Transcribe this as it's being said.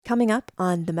coming up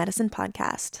on the Medicine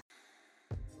Podcast.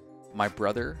 My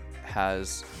brother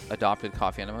has adopted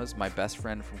coffee enemas. My best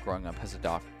friend from growing up has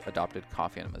adopted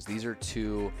coffee enemas. These are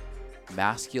two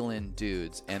masculine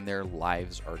dudes, and their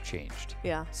lives are changed.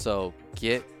 Yeah. So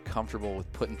get comfortable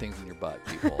with putting things in your butt,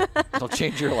 people. It'll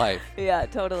change your life. Yeah,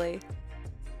 totally.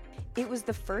 It was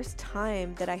the first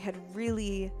time that I had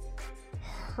really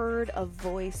heard a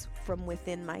voice from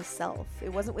within myself.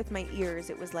 It wasn't with my ears.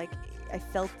 It was like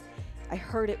I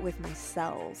heard it with my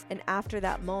cells. And after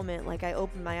that moment, like, I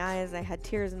opened my eyes, I had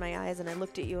tears in my eyes, and I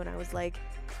looked at you and I was like,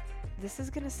 this is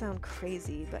going to sound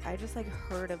crazy, but I just like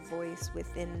heard a voice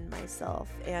within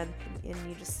myself. And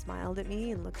you just smiled at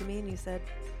me and looked at me and you said,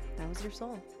 that was your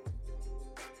soul.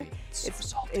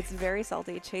 It's very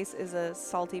salty. Chase is a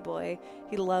salty boy.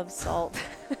 He loves salt.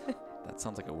 That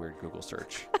sounds like a weird Google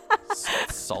search.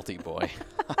 Salty boy.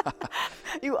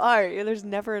 You are. There's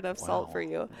never enough salt for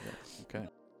you. Okay.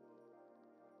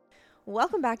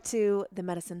 Welcome back to the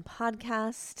Medicine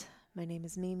Podcast. My name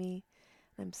is Mimi.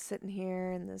 I'm sitting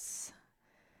here in this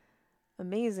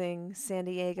amazing San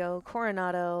Diego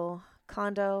Coronado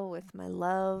condo with my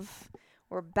love.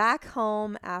 We're back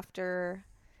home after,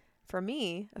 for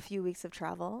me, a few weeks of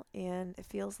travel, and it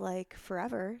feels like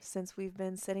forever since we've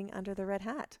been sitting under the red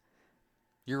hat.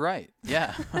 You're right.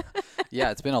 Yeah.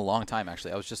 Yeah, it's been a long time,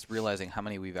 actually. I was just realizing how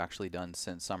many we've actually done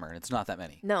since summer, and it's not that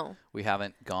many. No. We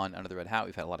haven't gone under the red hat.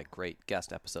 We've had a lot of great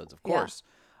guest episodes, of course.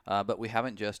 Yeah. But we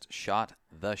haven't just shot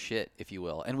the shit, if you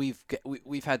will. And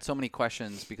we've had so many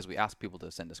questions because we asked people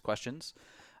to send us questions.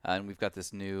 And we've got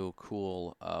this new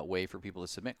cool way for people to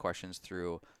submit questions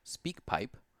through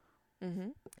SpeakPipe. Mm-hmm.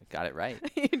 Got it right.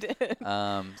 You did.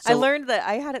 I learned that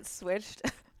I had it switched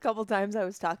a couple times. I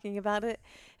was talking about it,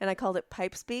 and I called it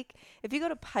Pipe Speak. If you go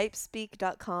to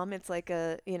pipespeak.com, it's like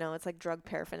it's like drug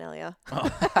paraphernalia.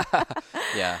 Oh.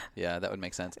 Yeah, that would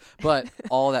make sense. But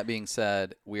all that being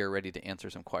said, we are ready to answer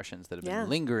some questions that have been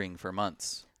lingering for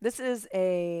months. This is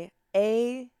a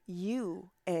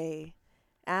AUA,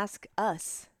 Ask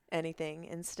Us Anything,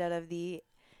 instead of the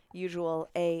usual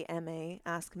AMA,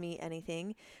 Ask Me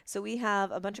Anything. So we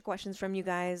have a bunch of questions from you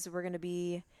guys. We're going to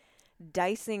be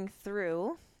dicing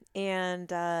through, and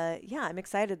I'm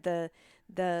excited.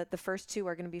 The first two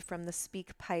are going to be from the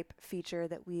SpeakPipe feature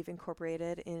that we've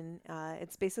incorporated in.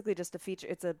 It's basically just a feature.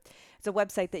 It's a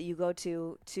website that you go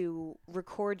to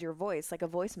record your voice, like a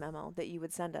voice memo that you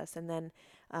would send us, and then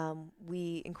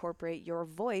we incorporate your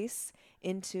voice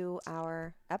into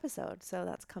our episode. So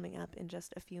that's coming up in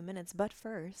just a few minutes. But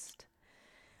first,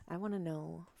 I want to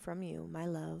know from you, my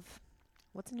love,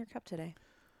 what's in your cup today?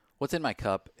 What's in my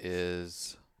cup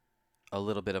is a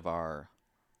little bit of our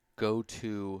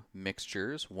go-to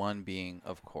mixtures, one being,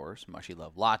 of course, Mushy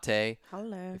Love Latte.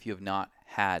 Hello. If you have not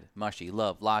had Mushy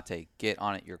Love Latte, get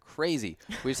on it. You're crazy.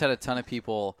 We just had a ton of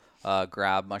people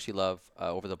grab Mushy Love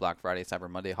over the Black Friday, Cyber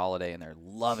Monday holiday, and they're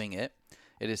loving it.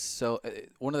 It is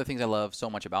one of the things I love so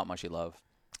much about Mushy Love,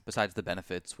 besides the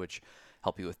benefits, which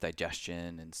help you with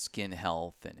digestion and skin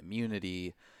health and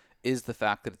immunity, is the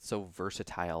fact that it's so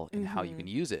versatile in how you can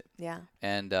use it. Yeah.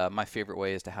 And my favorite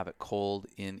way is to have it cold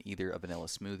in either a vanilla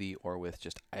smoothie or with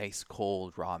just ice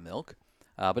cold raw milk.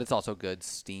 But it's also good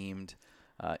steamed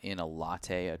in a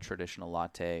latte, a traditional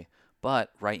latte. But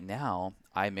right now,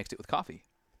 I mixed it with coffee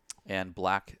and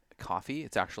black coffee.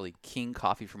 It's actually King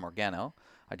Coffee from Organo.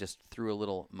 I just threw a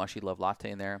little Mushy Love Latte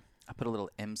in there. I put a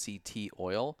little MCT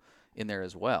oil in there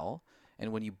as well.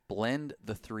 And when you blend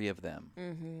the three of them,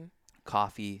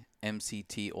 coffee,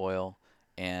 MCT oil,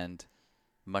 and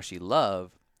Mushy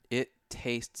Love, it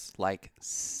tastes like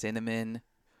cinnamon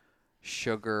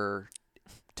sugar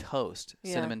toast.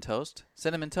 Yeah. Cinnamon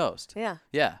toast. Yeah.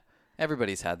 Yeah.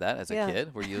 Everybody's had that as a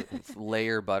kid, where you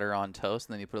layer butter on toast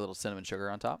and then you put a little cinnamon sugar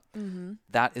on top. Mm-hmm.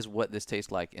 That is what this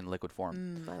tastes like in liquid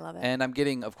form. I love it. And I'm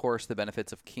getting, of course, the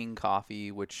benefits of King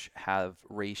Coffee, which have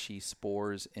reishi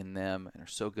spores in them and are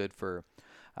so good for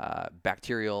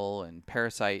bacterial and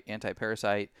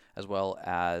anti-parasite, as well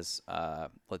as,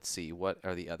 let's see, what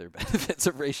are the other benefits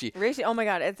of reishi? Reishi, oh my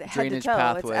God, it's Drainage head to toe.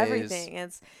 pathways. It's everything.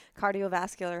 It's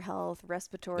cardiovascular health,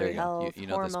 respiratory health, you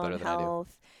know hormone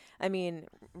health. I mean,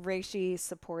 reishi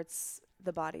supports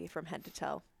the body from head to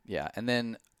toe. Yeah, and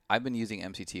then I've been using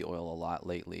MCT oil a lot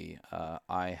lately.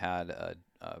 I had a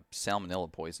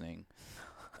salmonella poisoning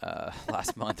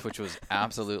last month, which was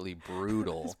absolutely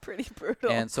brutal. It's pretty brutal.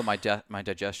 And so my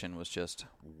digestion was just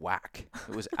whack.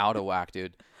 It was out of whack,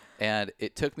 dude. And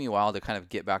it took me a while to kind of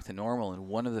get back to normal. And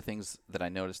one of the things that I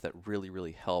noticed that really,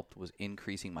 really helped was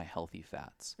increasing my healthy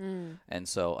fats. And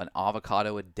so an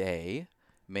avocado a day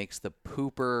makes the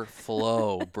pooper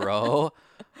flow, bro.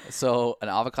 So an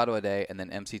avocado a day and then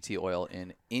MCT oil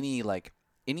in any like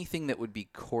anything that would be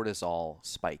cortisol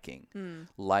spiking, Mm.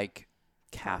 like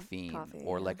caffeine Coffee,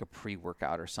 or yeah. like a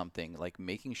pre-workout or something, like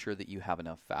making sure that you have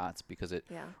enough fats because it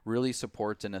Yeah. really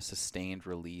supports in a sustained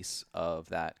release of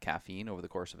that caffeine over the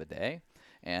course of a day.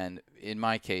 And in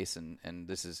my case, and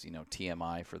this is,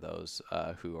 TMI for those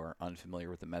who are unfamiliar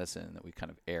with the medicine, that we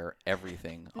kind of air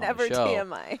everything on the Never show.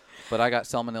 TMI. But I got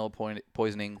salmonella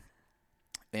poisoning,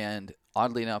 and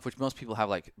oddly enough, which most people have,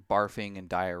 like barfing and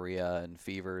diarrhea and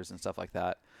fevers and stuff like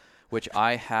that, which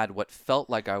I had what felt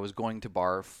like I was going to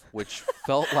barf, which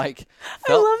felt like I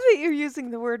felt love that you're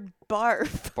using the word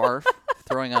barf. barf,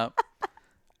 throwing up.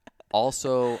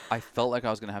 Also, I felt like I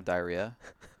was going to have diarrhea,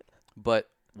 but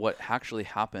what actually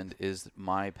happened is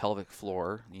my pelvic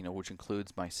floor, which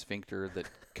includes my sphincter that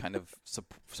kind of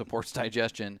supports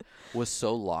digestion, was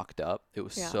so locked up. It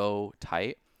was Yeah. so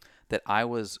tight that I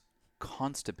was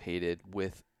constipated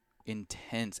with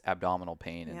intense abdominal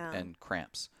pain Yeah. and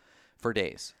cramps for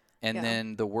days. And Yeah.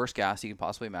 then the worst gas you can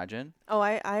possibly imagine. Oh,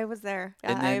 I was there.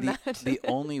 Yeah, And I then imagine. the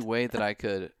only way that I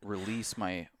could release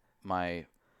my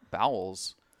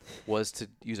bowels was to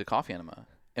use a coffee enema.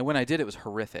 And when I did, it was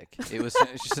horrific.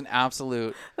 It's just an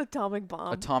absolute Atomic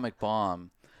bomb. atomic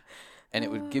bomb. And it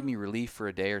would give me relief for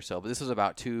a day or so. But this was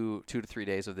about two to 3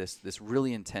 days of this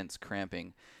really intense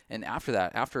cramping. And after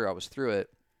that, after I was through it,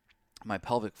 my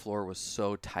pelvic floor was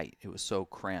so tight. It was so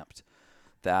cramped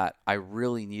that I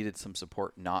really needed some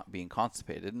support not being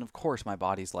constipated. And of course, my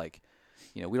body's like,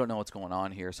 we don't know what's going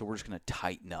on here, so we're just going to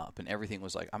tighten up. And everything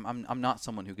was like, I'm not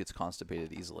someone who gets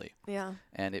constipated easily. Yeah.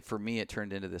 And for me, it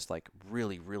turned into this like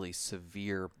really, really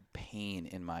severe pain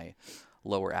in my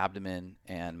lower abdomen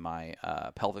and my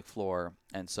pelvic floor.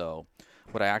 And so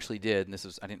what I actually did, and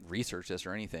I didn't research this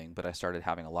or anything, but I started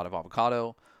having a lot of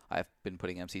avocado. I've been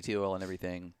putting MCT oil and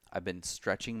everything. I've been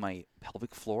stretching my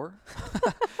pelvic floor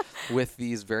with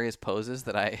these various poses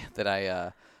that I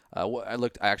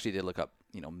actually did look up,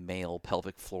 male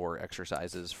pelvic floor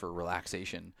exercises for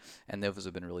relaxation, and those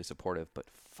have been really supportive. But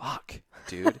fuck,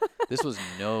 dude, this was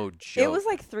no joke. It was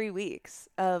like 3 weeks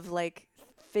of like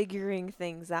figuring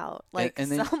things out. Like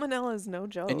and then, salmonella is no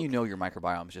joke. and your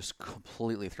microbiome is just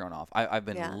completely thrown off. I've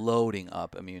been Yeah. loading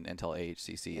up immune intel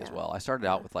AHCC as Yeah. well. I started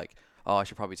out with like, I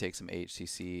should probably take some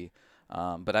AHCC,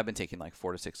 but I've been taking like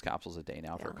 4 to 6 capsules a day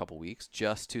now for a couple weeks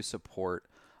just to support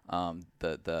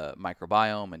the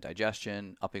microbiome and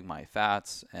digestion, upping my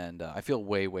fats, and I feel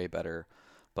way, way better.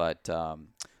 But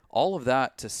all of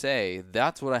that to say,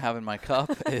 that's what I have in my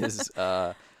cup is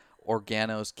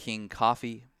Organo's King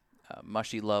coffee,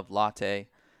 mushy love latte,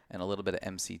 and a little bit of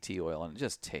MCT oil, and it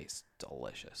just tastes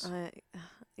delicious.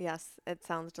 Yes, it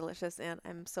sounds delicious, and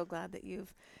I'm so glad that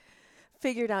you've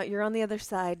figured out you're on the other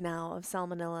side now of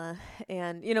salmonella.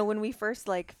 And when we first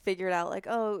like figured out like,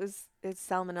 oh, it's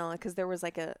salmonella, because there was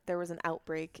an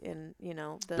outbreak in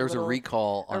There was a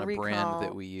recall on a brand recall.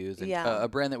 that we use, and Yeah. a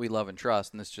brand that we love and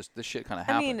trust, and this shit kind of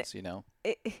happens,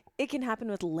 It can happen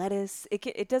with lettuce.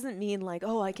 It doesn't mean like,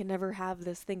 oh, I can never have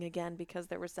this thing again because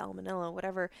there was salmonella,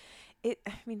 whatever.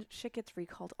 Shit gets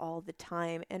recalled all the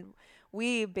time. And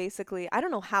we basically, I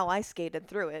don't know how I skated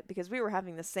through it because we were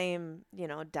having the same,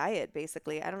 diet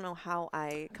basically. I don't know how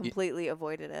I completely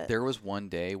avoided it. There was one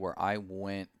day where I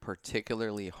went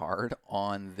particularly hard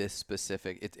on this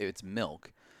specific, it's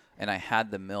milk, and I had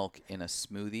the milk in a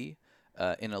smoothie,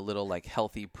 in a little like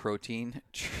healthy protein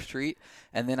treat,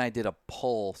 and then I did a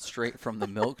pull straight from the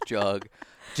milk jug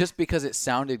just because it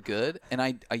sounded good. And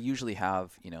I usually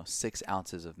have 6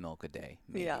 ounces of milk a day,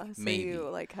 maybe. Yeah, so maybe you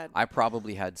like had. I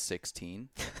probably had 16.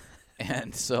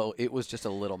 And so it was just a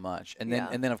little much. And then Yeah.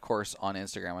 and then of course on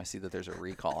Instagram I see that there's a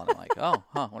recall, and I'm like, oh,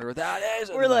 wonder what that is.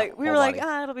 And we then my were whole like,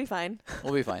 body, it'll be fine.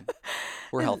 we'll be fine.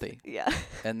 We're healthy. Yeah.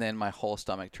 And then my whole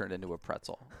stomach turned into a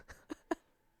pretzel.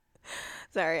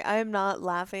 Sorry, I'm not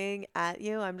laughing at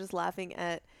you. I'm just laughing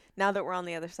at now that we're on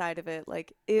the other side of it.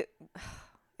 Like it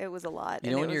was a lot.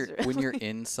 You know, and when it you're was when you're really-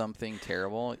 in something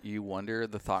terrible, you wonder,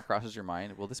 the thought crosses your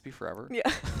mind, will this be forever?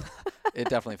 Yeah. It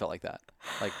definitely felt like that.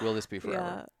 Like, will this be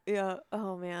forever? Yeah.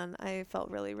 Oh man, I felt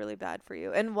really, really bad for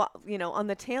you. And on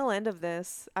the tail end of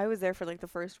this, I was there for like the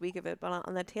first week of it, but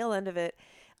on the tail end of it,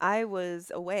 I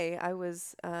was away. I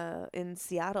was in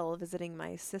Seattle visiting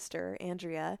my sister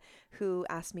Andrea, who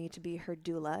asked me to be her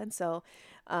doula, and so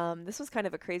this was kind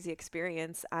of a crazy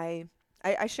experience.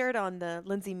 I shared on the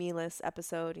Lindsay Mealis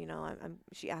episode,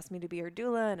 she asked me to be her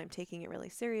doula, and I'm taking it really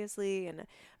seriously, and I'm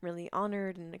really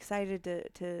honored and excited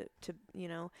to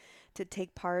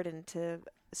take part and to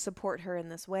support her in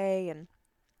this way. And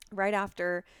right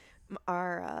after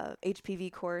our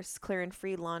HPV course, Clear and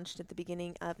Free, launched at the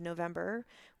beginning of November,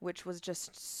 which was just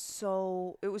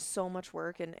it was so much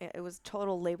work and it was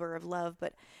total labor of love.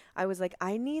 But I was like,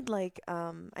 I need like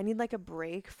a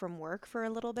break from work for a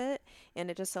little bit. And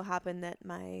it just so happened that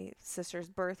my sister's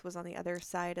birth was on the other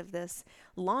side of this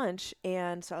launch.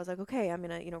 And so I was like, okay, I'm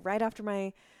going to, right after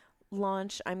my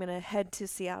launch, I'm going to head to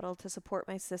Seattle to support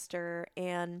my sister.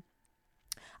 And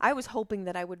I was hoping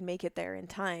that I would make it there in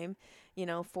time,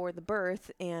 for the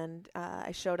birth. And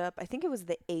I showed up, I think it was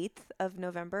the 8th of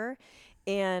November.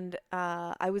 And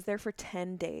I was there for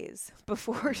 10 days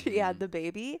before she Mm-hmm. had the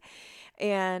baby.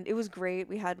 And it was great.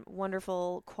 We had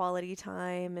wonderful quality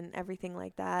time and everything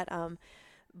like that.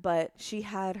 But she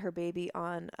had her baby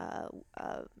on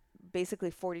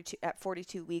basically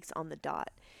 42 weeks on the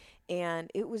dot. And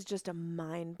it was just a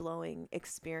mind blowing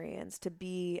experience to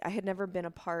be. I had never been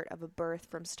a part of a birth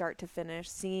from start to finish,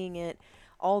 seeing it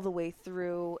all the way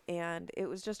through. And it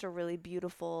was just a really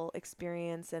beautiful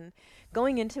experience. And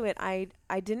going into it, I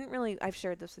didn't really, I've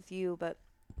shared this with you, but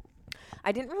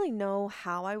I didn't really know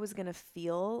how I was going to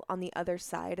feel on the other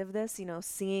side of this,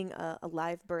 seeing a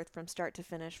live birth from start to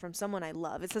finish from someone I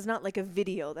love. This is not like a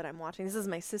video that I'm watching. This is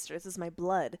my sister. This is my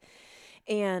blood.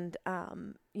 And,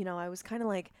 I was kind of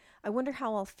like, I wonder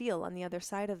how I'll feel on the other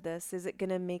side of this. Is it going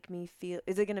to make me,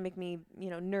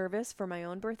 nervous for my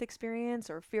own birth experience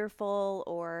or fearful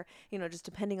or, just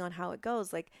depending on how it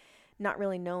goes, like not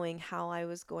really knowing how I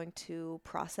was going to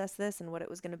process this and what it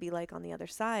was going to be like on the other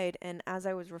side. And as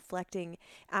I was reflecting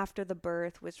after the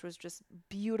birth, which was just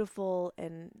beautiful,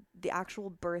 and the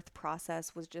actual birth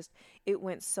process was just, it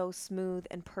went so smooth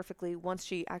and perfectly once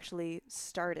she actually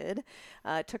started.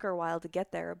 It took her a while to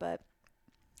get there, but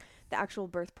the actual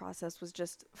birth process was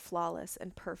just flawless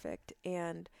and perfect.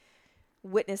 And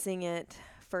witnessing it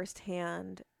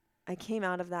firsthand, I came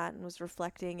out of that and was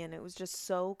reflecting, and it was just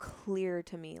so clear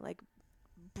to me, like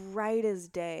bright as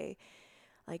day,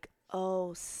 like,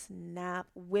 oh snap,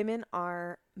 women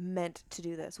are meant to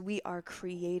do this. We are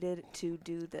created to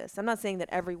do this. I'm not saying that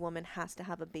every woman has to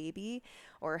have a baby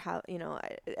or how,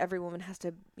 every woman has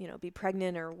to, be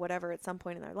pregnant or whatever at some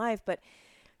point in their life, but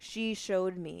she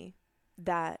showed me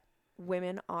that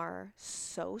women are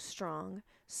so strong,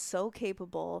 so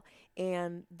capable,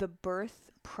 and the birth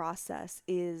process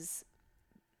is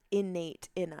innate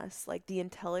in us. Like the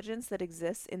intelligence that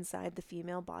exists inside the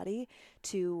female body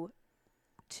to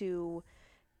to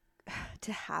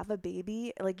to have a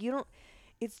baby, like you don't,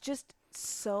 it's just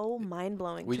so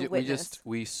mind-blowing to witness.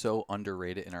 We so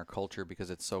underrate it in our culture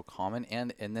because it's so common,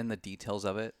 and then the details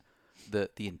of it, the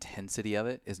intensity of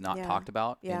it is not Yeah. talked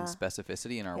about in Yeah.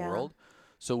 specificity in our Yeah. world.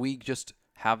 So we just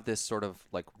have this sort of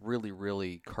like really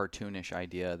really cartoonish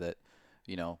idea that,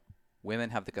 you know,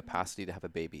 women have the capacity to have a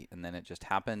baby, and then it just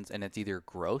happens, and it's either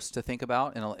gross to think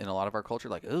about in a lot of our culture,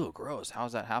 like, oh gross,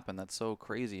 how's that happen, that's so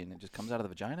crazy, and it just comes out of the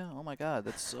vagina, oh my god,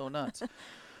 that's so nuts.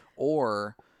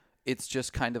 Or it's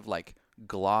just kind of like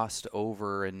glossed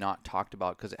over and not talked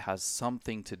about because it has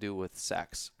something to do with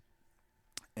sex.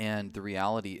 And the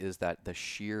reality is that the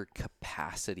sheer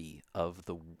capacity of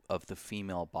the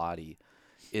female body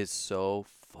is so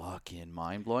fucking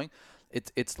mind blowing.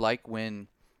 It's like when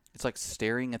it's like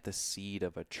staring at the seed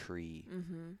of a tree,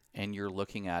 Mhm. and you're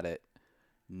looking at it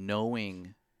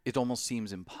knowing it almost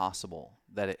seems impossible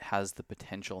that it has the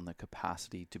potential and the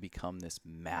capacity to become this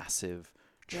massive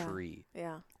Yeah. tree.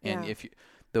 Yeah. And Yeah. if you,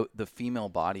 the female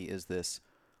body is this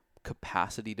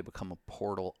capacity to become a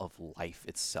portal of life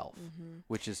itself, Mhm.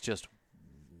 which is just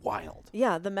wild.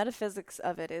 Yeah, the metaphysics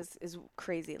of it is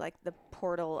crazy, like the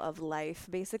portal of life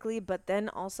basically, but then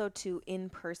also to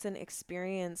in-person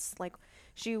experience, like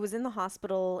she was in the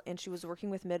hospital and she was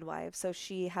working with midwives, so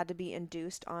she had to be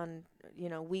induced on,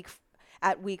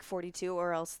 at week 42,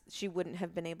 or else she wouldn't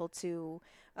have been able to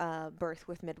birth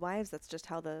with midwives. That's just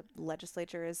how the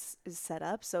legislature is set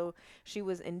up. So she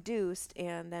was induced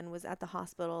and then was at the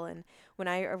hospital, and when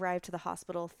I arrived to the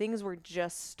hospital, things were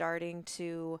just starting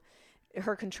to,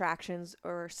 her contractions,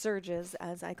 or surges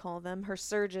as I call them, her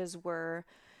surges were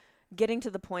getting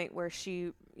to the point where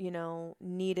she,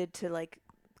 needed to like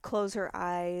close her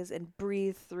eyes and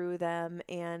breathe through them,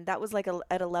 and that was like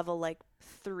at a level like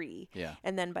 3. Yeah.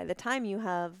 And then by the time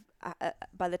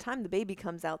the baby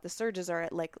comes out, the surges are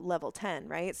at like level 10,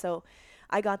 right? So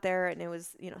I got there and it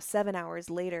was, 7 hours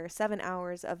later, 7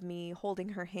 hours of me holding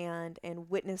her hand and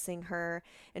witnessing her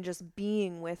and just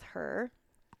being with her.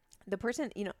 The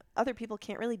person, other people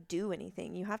can't really do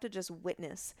anything. You have to just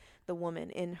witness the woman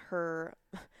in her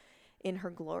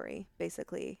glory,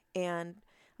 basically. And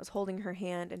I was holding her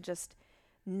hand and just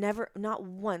Never, not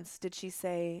once did she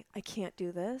say, I can't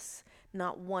do this.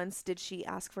 Not once did she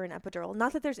ask for an epidural.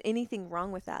 Not that there's anything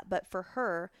wrong with that, but for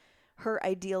her, her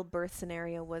ideal birth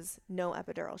scenario was no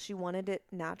epidural. She wanted it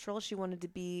natural. She wanted to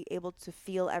be able to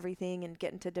feel everything and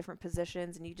get into different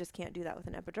positions, and you just can't do that with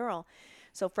an epidural.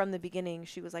 So from the beginning,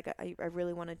 she was like, I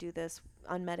really want to do this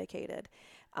unmedicated.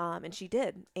 And she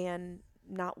did. And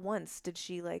not once did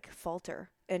she like falter.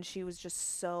 And she was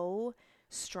just so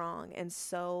strong and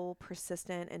so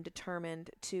persistent and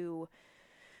determined to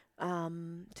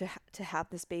have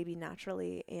this baby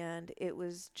naturally, and it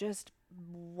was just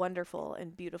wonderful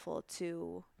and beautiful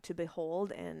to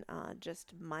behold, and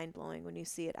just mind blowing when you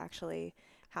see it actually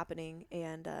happening,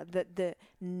 and the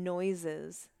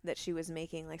noises that she was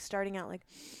making, like starting out like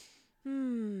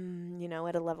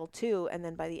at a level 2, and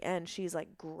then by the end she's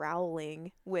like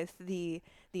growling with the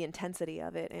intensity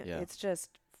of it, and Yeah. it's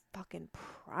just fucking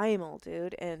primal,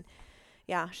 dude. And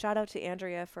yeah, shout out to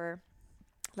Andrea for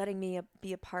letting me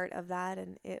be a part of that,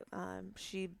 and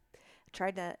she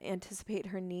tried to anticipate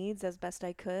her needs as best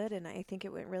I could, and I think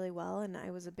it went really well, and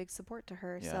I was a big support to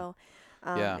her. Yeah. So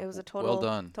Yeah. it was a Well total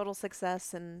done. total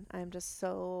success, and I'm just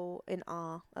so in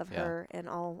awe of Yeah. her and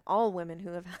all women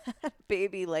who have had a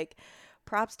baby. Like,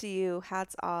 props to you,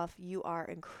 hats off, you are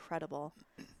incredible.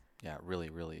 Yeah, it really,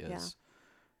 really Yeah, is.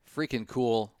 Freaking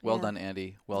cool. Well yeah, done,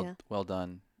 Andy. Well, yeah, well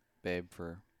done, babe,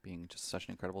 for being just such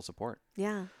an incredible support.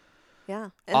 yeah,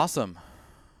 yeah, and Awesome.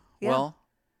 yeah, Well,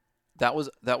 that was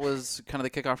kind of the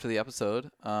kickoff to the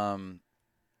episode.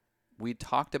 We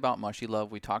talked about Mushy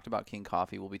Love. We talked about King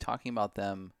Coffee. We'll be talking about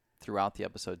them throughout the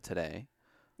episode today.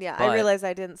 yeah. I But realized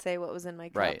I didn't say what was in my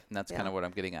cup. right, and that's kind Yeah, of what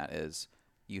I'm getting at is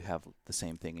you have the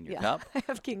same thing in your yeah. cup. I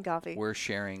have King Coffee. We're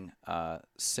sharing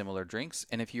similar drinks,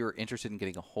 and if you're interested in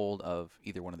getting a hold of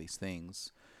either one of these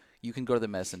things, you can go to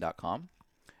themedicine.com.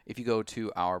 If you go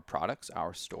to our products,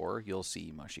 our store, you'll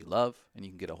see Mushy Love, and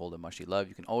you can get a hold of Mushy Love.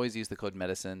 You can always use the code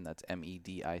MEDICINE, that's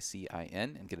MEDICIN,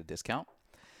 and get a discount.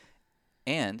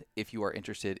 And if you are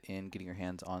interested in getting your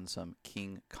hands on some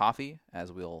King Coffee,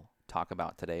 as we'll talk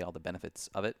about today, all the benefits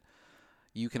of it,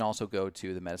 you can also go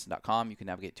to themedicine.com. You can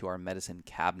navigate to our medicine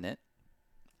cabinet,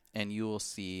 and you will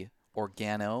see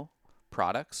Organo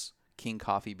products, King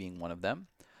Coffee being one of them,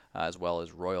 as well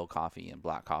as Royal Coffee and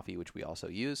Black Coffee, which we also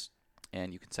use.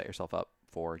 And you can set yourself up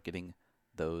for getting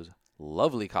those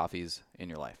lovely coffees in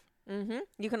your life. Mm-hmm.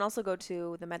 You can also go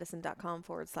to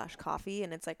themedicine.com/coffee,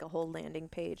 and it's like a whole landing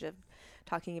page of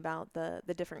talking about the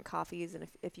different coffees, and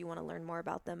if you want to learn more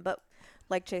about them. But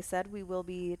like Chase said, we will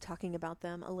be talking about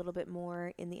them a little bit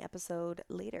more in the episode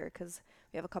later, because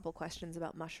we have a couple questions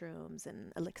about mushrooms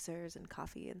and elixirs and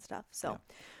coffee and stuff. So Yeah.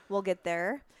 we'll get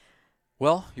there.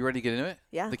 Well, you ready to get into it?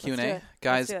 Yeah, The let's do Q&A? it. Let's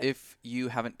Guys, do it. if you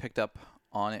haven't picked up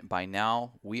on it by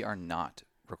now, we are not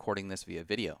recording this via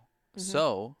video. Mhm.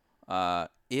 So,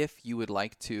 if you would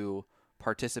like to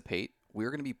participate, we're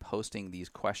going to be posting these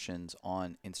questions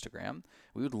on Instagram.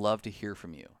 We would love to hear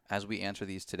from you. As we answer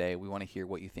these today, we want to hear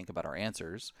what you think about our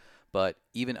answers, but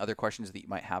even other questions that you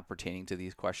might have pertaining to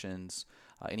these questions,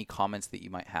 any comments that you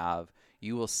might have,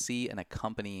 you will see an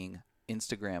accompanying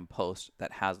Instagram post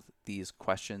that has these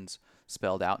questions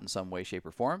spelled out in some way, shape,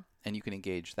 or form, and you can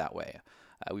engage that way.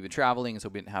 We've been traveling, so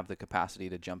we didn't have the capacity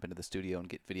to jump into the studio and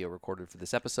get video recorded for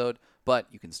this episode,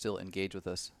 but you can still engage with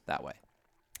us that way.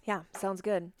 Yeah, sounds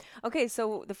good. Okay,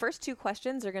 so the first two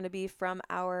questions are going to be from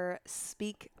our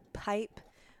Speak Pipe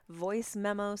voice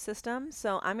memo system.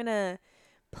 So I'm going to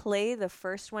play the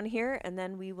first one here, and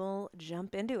then we will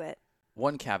jump into it.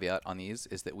 One caveat on these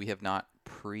is that we have not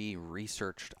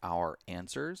pre-researched our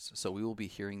answers, so we will be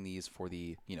hearing these for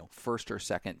the first or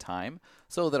second time,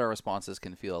 so that our responses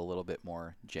can feel a little bit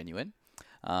more genuine.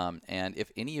 And if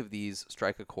any of these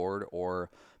strike a chord or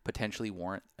potentially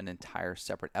warrant an entire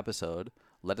separate episode,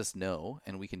 let us know,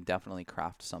 and we can definitely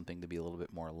craft something to be a little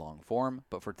bit more long form.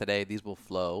 But for today, these will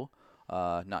flow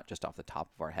not just off the top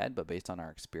of our head, but based on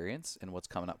our experience and what's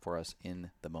coming up for us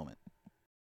in the moment.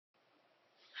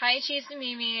 Hi, Chase and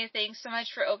Mimi. Thanks so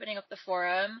much for opening up the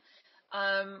forum.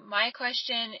 My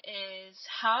question is,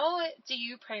 how do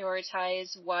you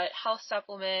prioritize what health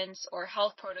supplements or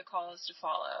health protocols to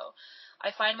follow? I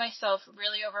find myself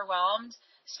really overwhelmed,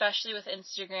 especially with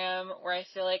Instagram, where I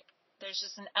feel like there's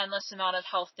just an endless amount of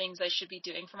health things I should be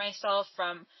doing for myself,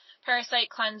 from parasite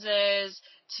cleanses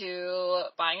to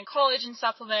buying a collagen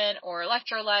supplement or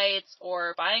electrolytes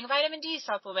or buying a vitamin D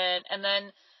supplement, and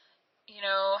then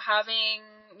having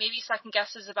maybe second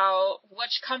guesses about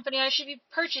which company I should be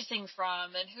purchasing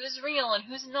from and who's real and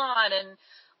who's not. And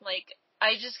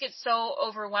I just get so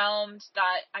overwhelmed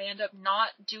that I end up not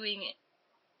doing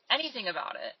anything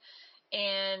about it.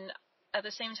 And at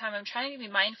the same time, I'm trying to be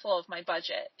mindful of my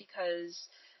budget because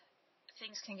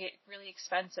things can get really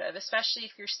expensive, especially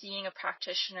if you're seeing a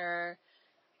practitioner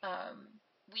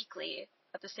weekly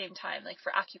at the same time, like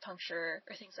for acupuncture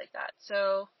or things like that.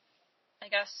 So I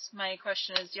guess my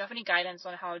question is, do you have any guidance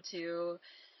on how to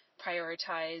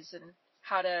prioritize and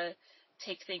how to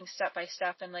take things step by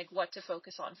step and like what to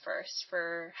focus on first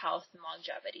for health and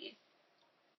longevity?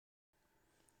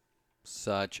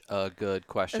 Such a good This is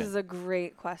question. a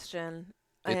great question.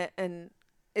 It And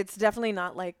it's definitely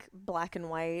not like black and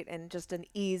white and just an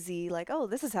easy, like, oh,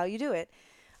 this is how you do it.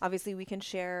 Obviously, we can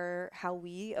share how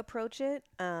we approach it,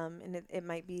 and it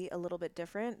might be a little bit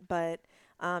different. But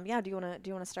yeah, do you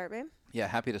wanna start, babe? Yeah,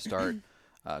 happy to start.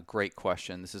 Great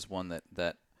question. This is one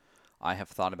that I have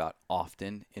thought about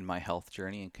often in my health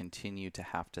journey and continue to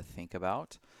have to think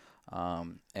about.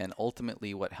 And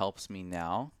ultimately, what helps me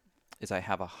now is I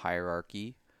have a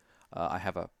hierarchy. I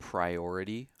have a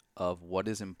priority of what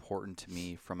is important to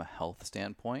me from a health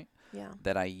standpoint Yeah.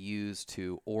 that I use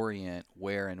to orient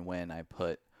where and when I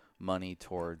put money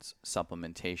towards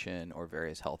supplementation or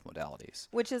various health modalities.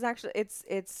 Which is actually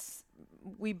it's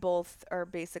we both are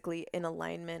basically in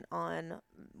alignment on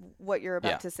what you're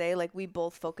about Yeah. to say. Like we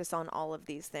both focus on all of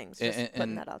these things. Just and putting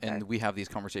and, that out there. and we have these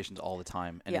conversations all the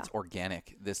time, and Yeah. it's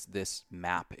organic. This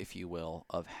map, if you will,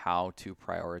 of how to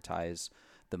prioritize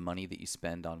the money that you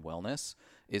spend on wellness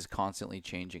is constantly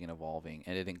changing and evolving,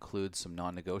 and it includes some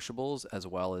non-negotiables as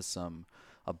well as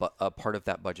a part of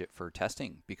that budget for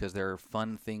testing, because there are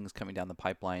fun things coming down the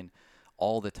pipeline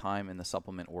all the time in the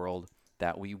supplement world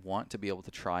that we want to be able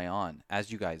to try on.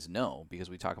 As you guys know, because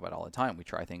we talk about it all the time, we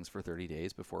try things for 30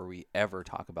 days before we ever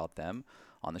talk about them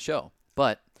on the show.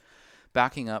 But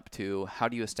backing up to how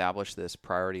do you establish this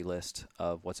priority list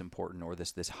of what's important, or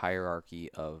this hierarchy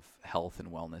of health and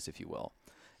wellness, if you will.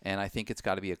 And I think it's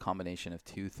got to be a combination of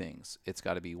two things. It's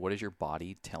got to be, what is your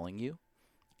body telling you?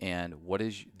 And what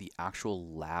is the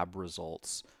actual lab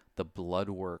results, the blood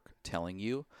work telling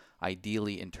you,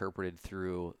 ideally interpreted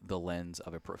through the lens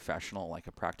of a professional, like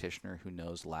a practitioner who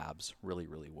knows labs really,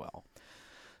 really well.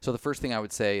 So the first thing I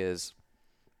would say is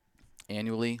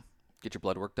annually get your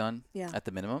blood work done Yeah. at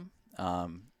the minimum.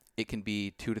 It can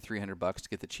be $200 to $300 to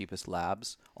get the cheapest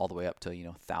labs, all the way up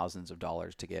to thousands of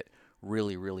dollars to get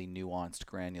really, really nuanced,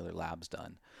 granular labs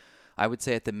done. I would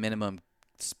say at the minimum,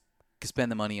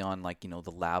 spend the money on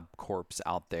the LabCorps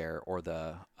out there, or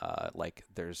the like.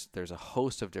 There's a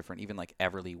host of different, even like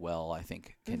Everly Well, I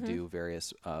think can Mm-hmm. do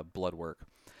various blood work.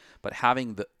 But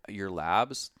having your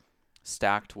labs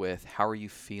stacked with how are you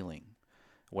feeling.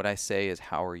 What I say is,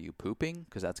 how are you pooping?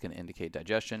 Because that's going to indicate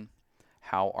digestion.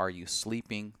 How are you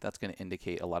sleeping? That's going to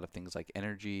indicate a lot of things like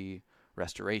energy,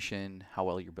 restoration, how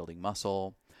well you're building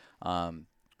muscle. Um,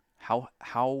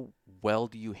 how well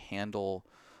do you handle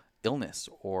illness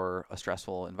or a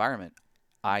stressful environment?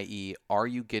 I.e., are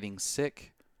you getting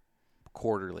sick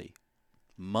quarterly,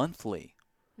 monthly?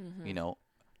 Mm-hmm. You know,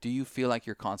 do you feel like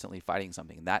you're constantly fighting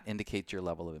something? That indicates your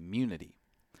level of immunity.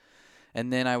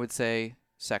 And then I would say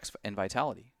sex and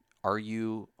vitality. Are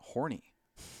you horny?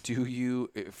 Do you,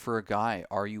 for a guy,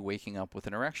 are you waking up with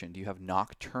an erection? Do you have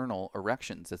nocturnal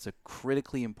erections? That's a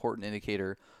critically important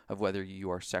indicator of whether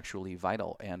you are sexually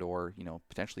vital and or,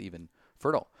 potentially even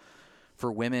fertile.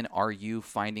 For women, are you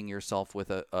finding yourself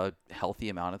with a healthy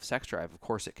amount of sex drive? Of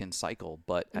course, it can cycle,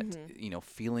 but Mm-hmm.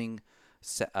 feeling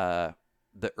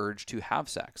the urge to have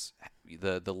sex,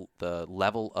 the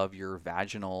level of your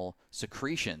vaginal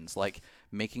secretions, like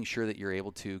making sure that you're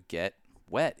able to get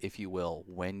wet, if you will,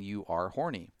 when you are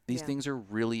horny. These Yeah. things are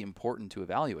really important to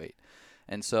evaluate.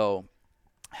 And so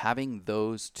having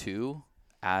those two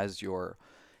as your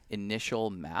initial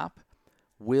map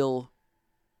will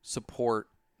support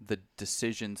the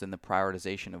decisions and the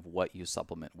prioritization of what you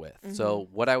supplement with. Mm-hmm. So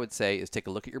what I would say is take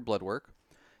a look at your blood work.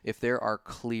 If there are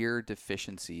clear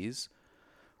deficiencies,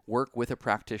 work with a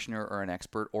practitioner or an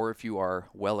expert, or if you are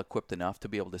well equipped enough to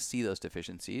be able to see those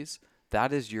deficiencies,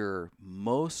 that is your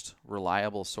most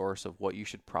reliable source of what you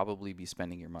should probably be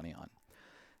spending your money on.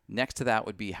 Next to that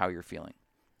would be how you're feeling.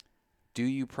 Do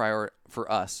you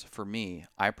for me,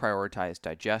 I prioritize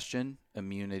digestion,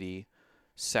 immunity,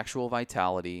 sexual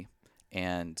vitality,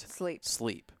 and Sleep.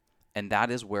 sleep. And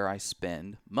that is where I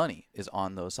spend money, is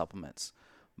on those supplements.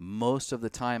 Most of the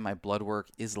time, my blood work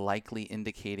is likely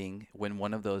indicating when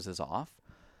one of those is off.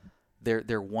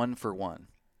 They're one for one.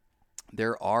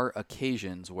 There are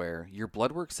occasions where your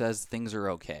blood work says things are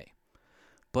okay,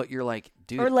 but you're like,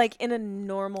 Or dude, like in a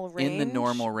normal in the range,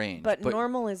 normal range. but But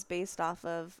normal is based off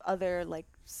of other like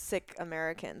sick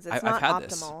Americans. It's I've not had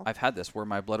this. optimal. I've had this where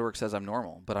my blood work says I'm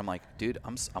normal, but I'm like, dude,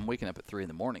 I'm waking up at 3 in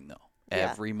the morning though,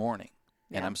 Yeah. every morning.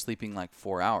 and Yeah. I'm sleeping like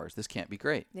 4 hours. This can't be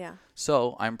great. Yeah.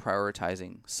 So I'm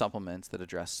prioritizing supplements that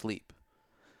address sleep.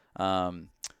 Um,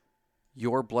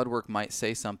 your blood work might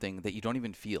say something that you don't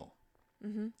even feel.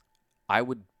 Mm-hmm. I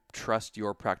would trust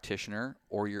your practitioner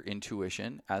or your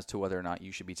intuition as to whether or not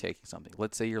you should be taking something.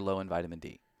 Let's say you're low in vitamin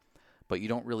D, but you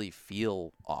don't really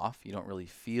feel off. You don't really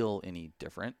feel any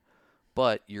different,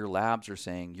 but your labs are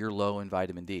saying you're low in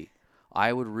vitamin D.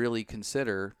 I would really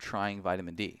consider trying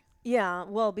vitamin D. Yeah,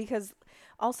 well, because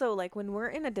also, like, when we're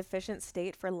in a deficient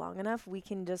state for long enough, we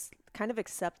can just kind of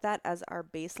accept that as our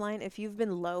baseline. If you've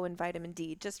been low in vitamin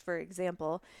D, just for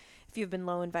example, if you've been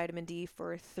low in vitamin D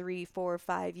for 3, 4,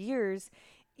 5 years,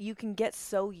 you can get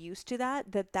so used to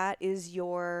that that is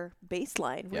your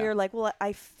baseline. Where Yeah, you're like, well,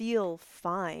 I feel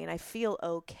fine. I feel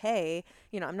okay.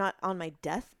 I'm not on my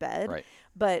deathbed, right.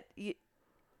 but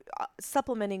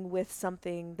supplementing with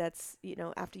something that's,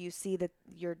 after you see that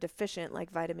you're deficient, like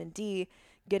vitamin D,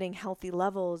 getting healthy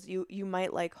levels, you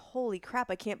might like, holy crap,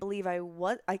 I can't believe I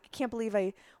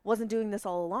wasn't doing this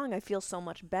all along. I feel so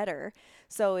much better.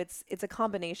 So it's a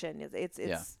combination. It's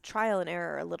Yeah. trial and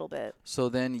error a little bit. So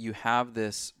then you have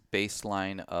this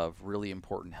baseline of really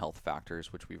important health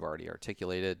factors, which we've already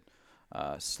articulated: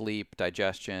 sleep,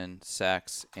 digestion,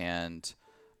 sex, and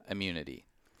immunity.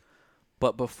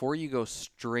 But before you go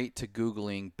straight to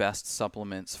Googling best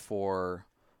supplements for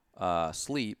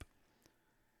sleep,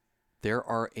 there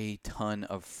are a ton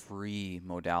of free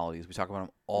modalities. We talk about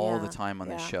them all the Yeah, time on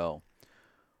this yeah. show.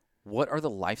 What are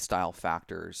the lifestyle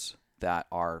factors that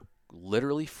are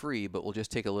literally free but will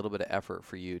just take a little bit of effort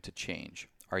for you to change?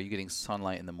 Are you getting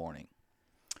sunlight in the morning?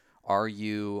 Are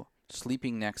you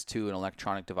sleeping next to an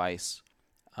electronic device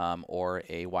or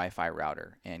a Wi-Fi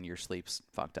router and your sleep's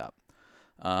fucked up?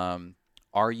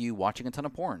 Are you watching a ton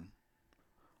of porn?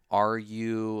 Are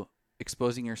you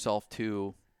exposing yourself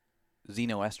to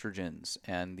xenoestrogens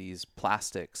and these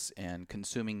plastics and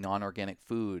consuming non-organic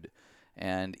food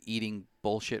and eating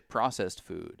bullshit processed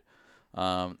food?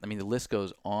 I mean, the list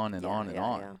goes on and Yeah, on and yeah,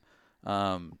 on.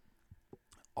 yeah.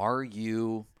 Are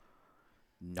you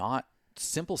not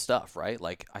simple stuff, right?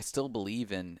 Like, I still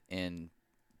believe in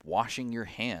washing your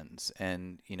hands,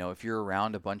 and if you're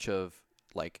around a bunch of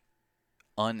like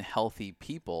unhealthy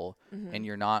people Mm-hmm. and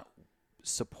you're not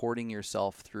supporting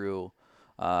yourself through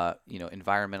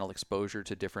environmental exposure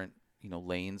to different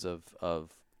lanes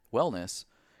of wellness,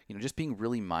 just being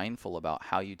really mindful about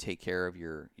how you take care of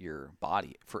your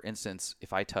body. For instance,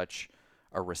 if I touch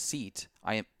a receipt,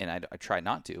 I try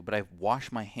not to, but I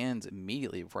wash my hands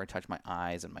immediately before I touch my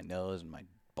eyes and my nose and my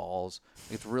balls.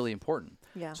 It's really important.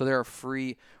 Yeah. So there are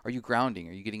free. Are you grounding?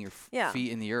 Are you getting your Yeah.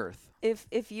 feet in the earth?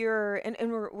 If you're,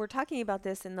 and we're talking about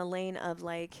this in the lane of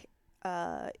like,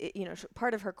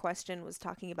 part of her question was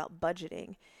talking about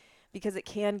budgeting, because it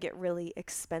can get really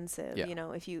expensive,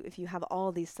 Yeah. if you have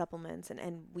all these supplements,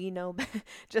 and we know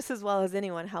just as well as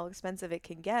anyone how expensive it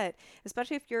can get,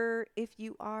 especially if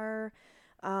you are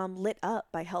lit up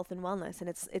by health and wellness, and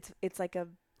it's like a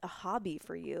hobby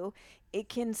for you. It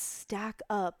can stack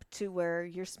up to where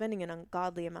you're spending an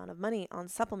ungodly amount of money on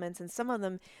supplements, and some of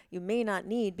them you may not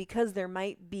need, because there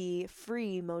might be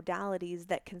free modalities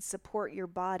that can support your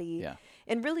body. Yeah.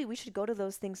 And really, we should go to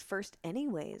those things first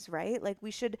anyways, right? Like, we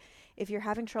should, if you're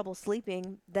having trouble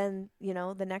sleeping, then,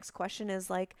 the next question is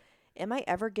like, am I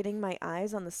ever getting my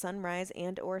eyes on the sunrise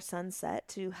and or sunset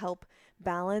to help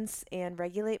balance and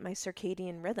regulate my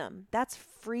circadian rhythm? That's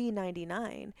free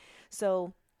 99.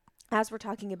 So as we're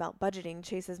talking about budgeting,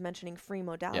 Chase is mentioning free Yeah.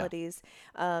 modalities.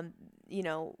 Um,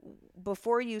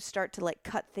 before you start to like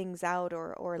cut things out,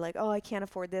 or like, oh, I can't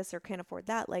afford this or can't afford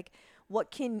that, like,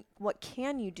 what can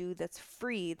you do that's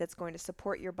free, that's going to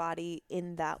support your body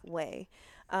in that way?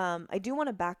 I do want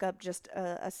to back up just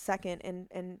a second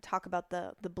and talk about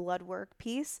the blood work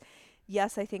piece.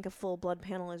 Yes, I think a full blood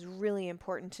panel is really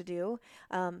important to do.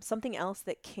 Something else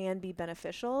that can be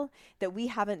beneficial that we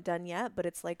haven't done yet, but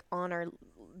it's like on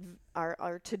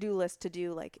our to-do list to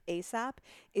do like ASAP,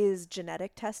 is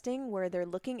genetic testing, where they're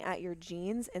looking at your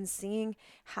genes and seeing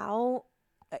how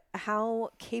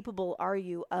capable are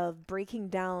you of breaking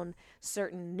down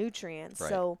certain nutrients. Right.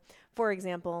 So, for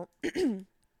example,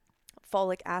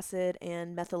 folic acid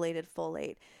and methylated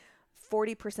folate.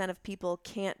 40% of people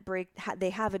can't break,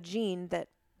 they have a gene that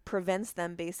prevents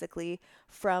them basically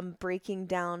from breaking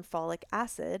down folic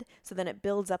acid. So then it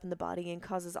builds up in the body and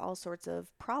causes all sorts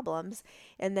of problems.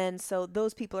 And then so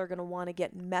those people are going to want to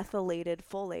get methylated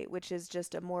folate, which is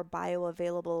just a more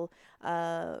bioavailable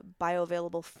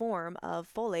form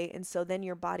of folate. And so then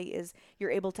your body is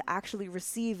you're able to actually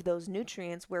receive those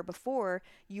nutrients where before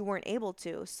you weren't able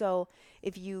to. So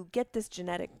if you get this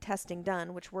genetic testing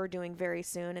done, which we're doing very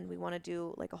soon, and we want to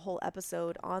do like a whole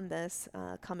episode on this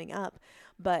coming up,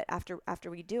 but after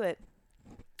we do it,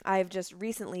 I've just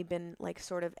recently been like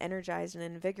sort of energized and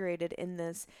invigorated in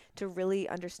this to really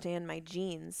understand my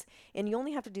genes. And you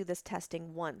only have to do this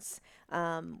testing once.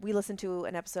 We listened to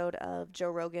an episode of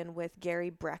Joe Rogan with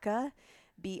Gary Brecka,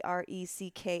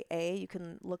 Brecka. You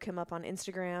can look him up on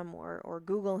Instagram or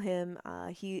Google him.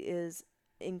 He is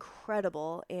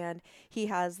incredible, and he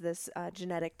has this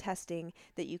genetic testing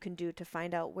that you can do to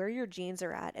find out where your genes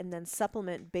are at and then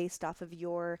supplement based off of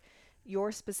your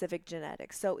specific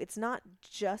genetics. So it's not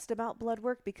just about blood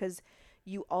work, because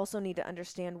you also need to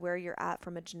understand where you're at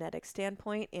from a genetic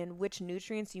standpoint and which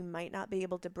nutrients you might not be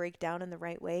able to break down in the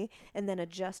right way, and then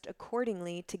adjust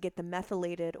accordingly to get the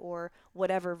methylated or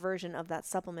whatever version of that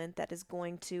supplement that is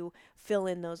going to fill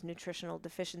in those nutritional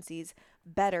deficiencies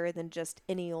better than just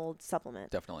any old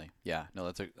supplement. Definitely. Yeah. No,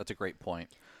 that's a great point.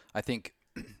 I think,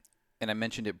 and I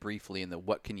mentioned it briefly in the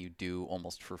what can you do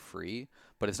almost for free,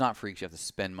 but it's not free because you have to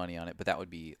spend money on it, but that would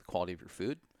be the quality of your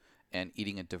food and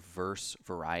eating a diverse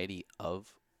variety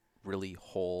of really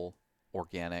whole,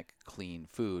 organic, clean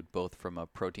food, both from a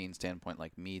protein standpoint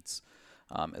like meats,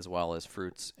 as well as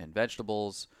fruits and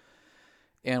vegetables.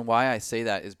 And why I say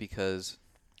that is because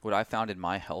what I found in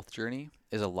my health journey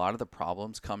is a lot of the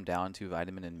problems come down to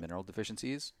vitamin and mineral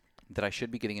deficiencies that I should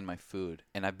be getting in my food.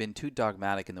 And I've been too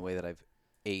dogmatic in the way that I've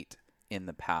ate in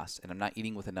the past, and I'm not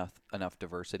eating with enough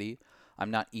diversity.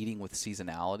 I'm not eating with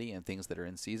seasonality and things that are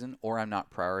in season, or I'm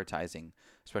not prioritizing,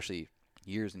 especially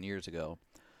years and years ago,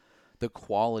 the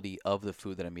quality of the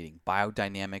food that I'm eating.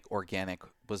 Biodynamic, organic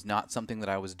was not something that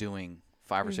I was doing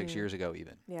 5 or 6 years ago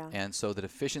even. Yeah. And so the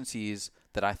deficiencies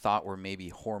that I thought were maybe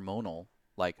hormonal,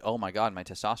 like, oh my God, my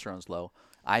testosterone's low,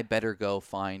 I better go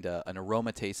find an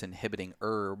aromatase inhibiting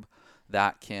herb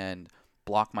that can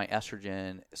block my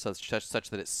estrogen such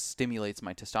that it stimulates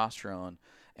my testosterone.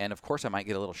 And of course, I might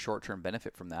get a little short-term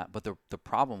benefit from that. But the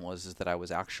problem is that I was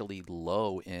actually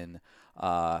low in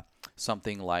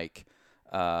something like,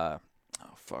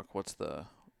 what's the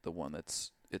one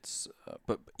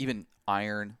but even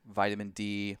iron, vitamin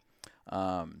D,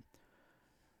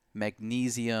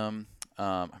 magnesium.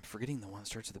 I'm forgetting the one that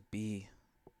starts with a B,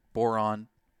 boron.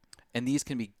 And these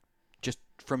can be just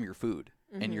from your food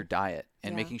and your diet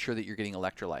and making sure that you're getting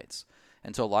electrolytes.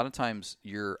 And so a lot of times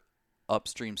your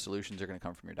upstream solutions are going to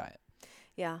come from your diet.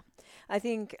 Yeah. I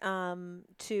think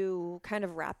to kind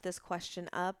of wrap this question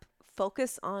up,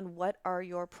 focus on what are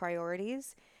your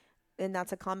priorities. And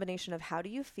that's a combination of how do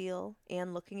you feel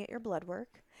and looking at your blood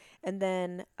work. And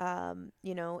then,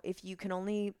 if you can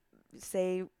only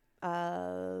say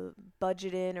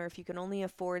budget in, or if you can only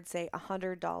afford, say,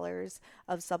 $100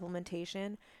 of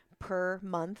supplementation per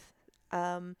month,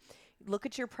 look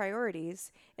at your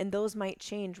priorities, and those might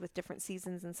change with different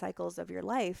seasons and cycles of your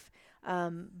life.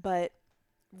 But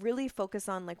really focus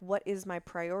on like, what is my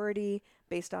priority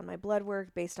based on my blood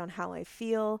work, based on how I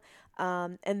feel.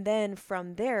 And then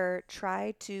from there,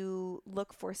 try to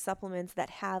look for supplements that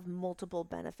have multiple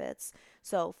benefits.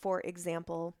 So for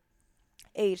example,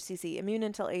 AHCC, Immune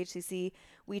Intel AHCC,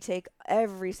 we take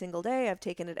every single day. I've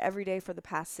taken it every day for the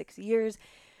past 6 years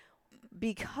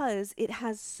because it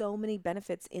has so many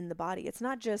benefits in the body. It's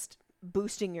not just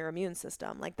boosting your immune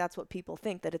system. Like, that's what people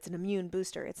think, that it's an immune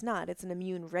booster. It's not. It's an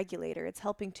immune regulator. It's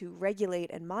helping to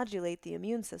regulate and modulate the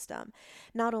immune system.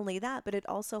 Not only that, but it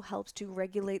also helps to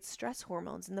regulate stress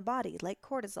hormones in the body, like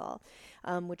cortisol,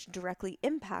 which directly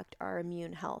impact our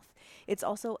immune health. It's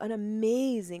also an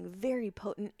amazing, very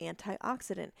potent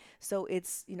antioxidant. So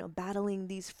it's, battling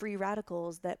these free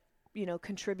radicals that,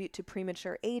 contribute to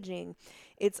premature aging.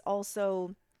 It's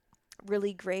also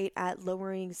really great at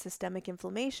lowering systemic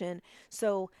inflammation.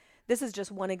 So this is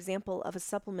just one example of a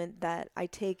supplement that I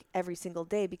take every single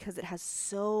day because it has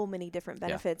so many different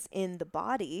benefits in the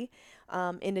body.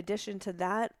 In addition to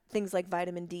that, things like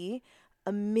vitamin D,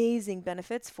 amazing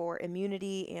benefits for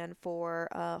immunity and for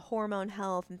hormone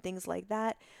health and things like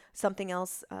that. Something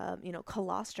else,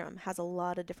 colostrum has a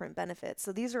lot of different benefits.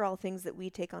 So these are all things that we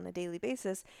take on a daily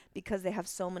basis because they have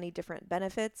so many different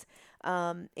benefits.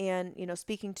 And,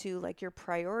 speaking to like your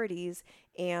priorities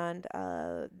and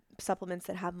supplements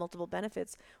that have multiple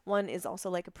benefits, one is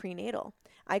also like a prenatal.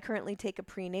 I currently take a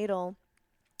prenatal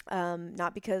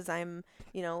Not because I'm,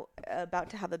 about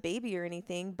to have a baby or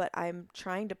anything, but I'm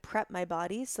trying to prep my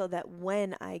body so that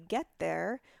when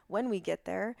we get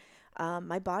there,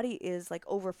 my body is like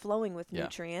overflowing with Yeah.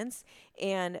 nutrients.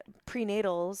 And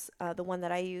prenatals, the one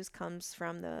that I use comes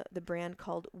from the brand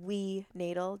called We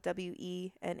Natal,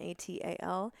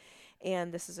 Wenatal.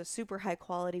 And this is a super high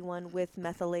quality one with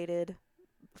methylated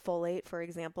folate, for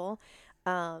example.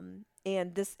 And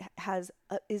this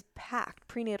is packed.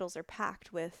 Prenatals are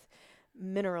packed with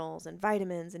minerals and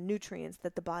vitamins and nutrients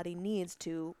that the body needs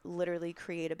to literally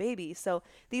create a baby. So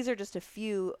these are just a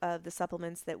few of the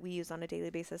supplements that we use on a daily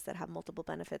basis that have multiple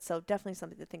benefits. So definitely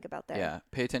something to think about there. Yeah.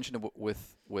 Pay attention to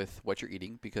with what you're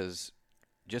eating, because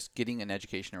just getting an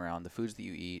education around the foods that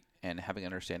you eat and having an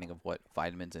understanding of what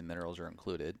vitamins and minerals are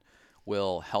included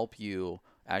will help you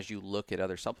as you look at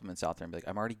other supplements out there and be like,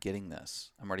 I'm already getting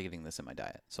this. I'm already getting this in my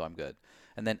diet, so I'm good.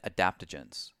 And then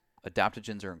adaptogens.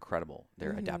 Adaptogens are incredible.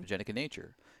 They're adaptogenic in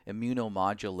nature.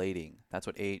 Immunomodulating. That's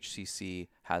what AHCC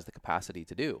has the capacity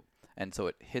to do. And so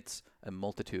it hits a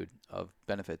multitude of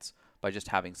benefits by just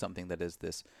having something that is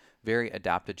this very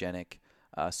adaptogenic,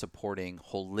 supporting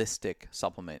holistic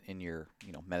supplement in your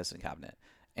medicine cabinet.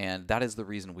 And that is the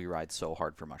reason we ride so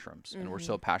hard for mushrooms, and we're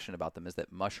so passionate about them, is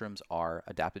that mushrooms are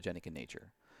adaptogenic in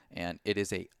nature, and it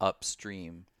is a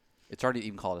upstream. It's already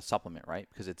even called a supplement, right?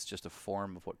 Because it's just a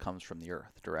form of what comes from the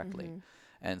earth directly.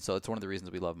 And so it's one of the reasons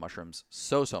we love mushrooms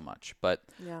so much. But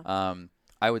Yeah.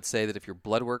 I would say that if your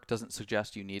blood work doesn't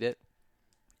suggest you need it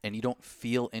and you don't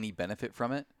feel any benefit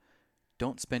from it,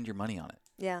 don't spend your money on it.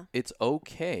 Yeah. It's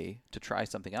okay to try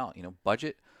something out.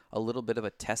 Budget a little bit of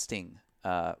a testing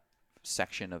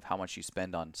section of how much you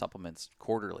spend on supplements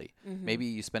quarterly. Maybe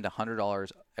you spend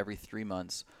 $100 every 3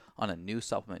 months on a new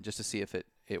supplement just to see if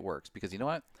it works. Because you know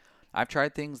what? I've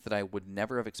tried things that I would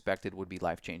never have expected would be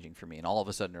life-changing for me, and all of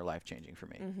a sudden they're life-changing for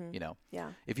me.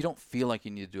 Yeah. If you don't feel like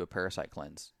you need to do a parasite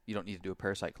cleanse, you don't need to do a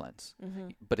parasite cleanse.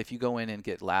 But if you go in and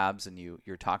get labs and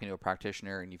you're talking to a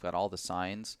practitioner and you've got all the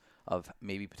signs of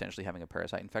maybe potentially having a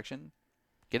parasite infection,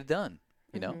 get it done.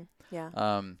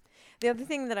 Yeah. The other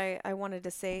thing that I wanted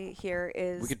to say here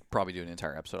is We could probably do an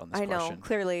entire episode on this I know, question.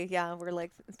 clearly, yeah, we're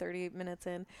like 30 minutes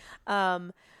in.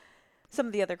 Some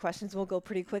of the other questions will go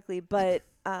pretty quickly, but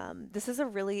this is a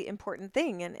really important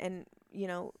thing. And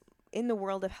in the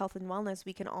world of health and wellness,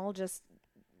 we can all just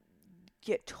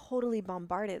get totally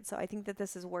bombarded. So I think that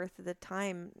this is worth the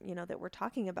time, that we're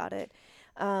talking about it.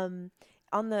 On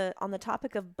the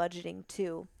topic of budgeting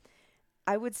too,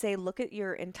 I would say look at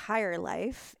your entire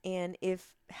life, and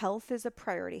if health is a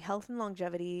priority, health and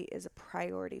longevity is a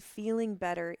priority, feeling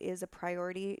better is a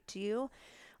priority to you,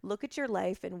 look at your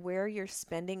life and where you're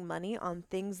spending money on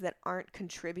things that aren't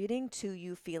contributing to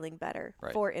you feeling better.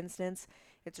 Right. For instance,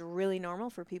 it's really normal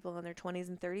for people in their 20s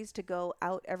and 30s to go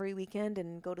out every weekend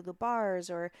and go to the bars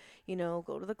or,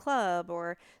 go to the club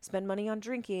or spend money on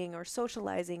drinking or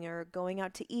socializing or going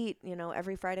out to eat,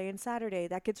 every Friday and Saturday.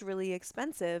 That gets really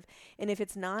expensive. And if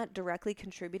it's not directly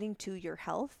contributing to your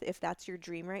health, if that's your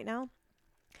dream right now,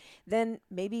 then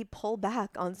maybe pull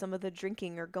back on some of the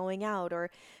drinking or going out. Or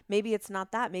maybe it's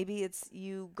not that. Maybe it's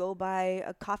you go by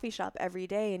a coffee shop every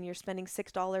day and you're spending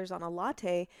 $6 on a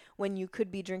latte when you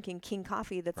could be drinking King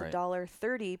coffee that's Right.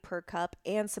 $1.30 per cup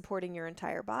and supporting your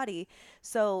entire body.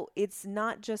 So it's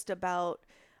not just about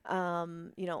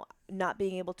not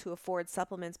being able to afford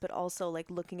supplements, but also like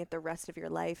looking at the rest of your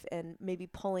life and maybe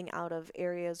pulling out of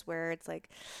areas where it's like,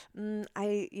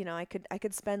 I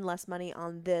could spend less money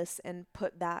on this and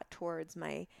put that towards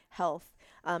my health,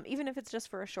 even if it's just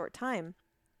for a short time.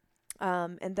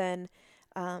 And then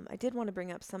I did want to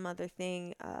bring up some other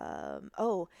thing.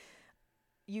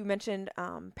 You mentioned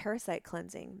parasite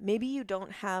cleansing. Maybe you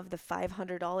don't have the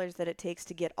 $500 that it takes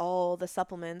to get all the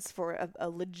supplements for a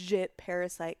legit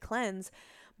parasite cleanse,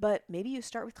 but maybe you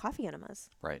start with coffee enemas.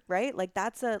 Right. Right? Like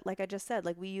like I just said,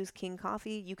 like we use King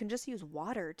coffee. You can just use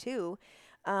water too.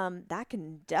 That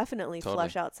can definitely Totally.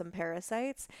 flush out some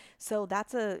parasites. So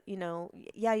that's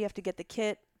yeah, you have to get the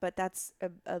kit, but that's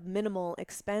a minimal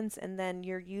expense. And then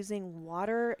you're using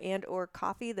water and or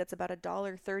coffee that's about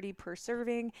 $1.30 per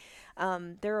serving.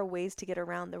 There are ways to get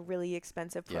around the really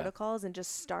expensive Yeah. protocols and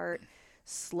just start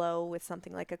slow with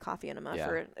something like a coffee enema.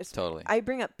 Yeah, totally. I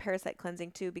bring up parasite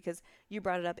cleansing too because you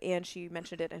brought it up and she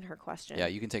mentioned it in her question. Yeah,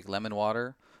 you can take lemon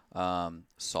water,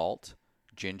 salt,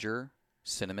 ginger,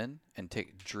 cinnamon, and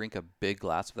drink a big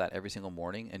glass of that every single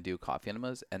morning and do coffee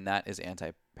enemas, and that is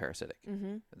anti-parasitic.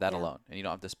 That Yeah. alone, and you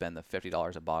don't have to spend the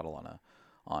 $50 a bottle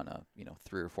on a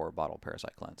 3 or 4 bottle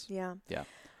parasite cleanse. Yeah. Yeah.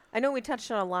 I know we touched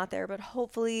on a lot there, but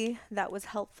hopefully that was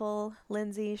helpful.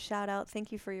 Lindsay, shout out.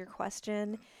 Thank you for your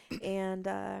question. And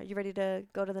you ready to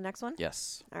go to the next one?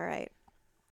 Yes. All right.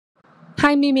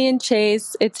 Hi, Mimi and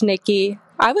Chase. It's Nikki.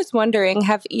 I was wondering,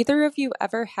 have either of you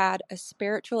ever had a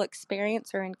spiritual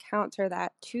experience or encounter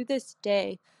that to this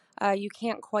day you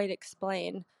can't quite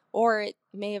explain, or it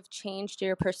may have changed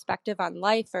your perspective on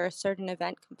life or a certain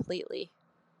event completely?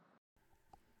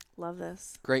 Love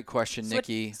this. Great question,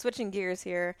 Nikki. Switching gears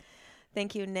here.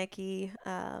 Thank you, Nikki.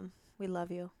 We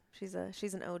love you. She's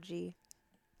an OG.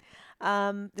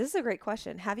 This is a great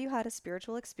question. Have you had a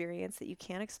spiritual experience that you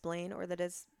can't explain or that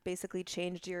has basically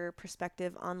changed your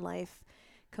perspective on life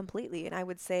completely? And I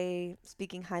would say,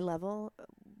 speaking high level,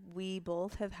 we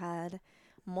both have had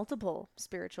multiple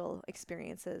spiritual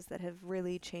experiences that have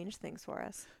really changed things for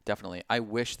us. Definitely. I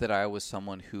wish that I was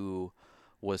someone who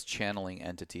was channeling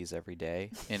entities every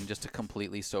day in just a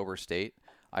completely sober state.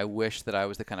 I wish that I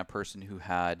was the kind of person who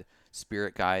had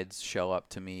spirit guides show up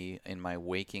to me in my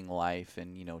waking life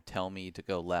and, tell me to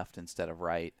go left instead of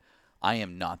right. I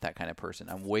am not that kind of person.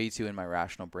 I'm way too in my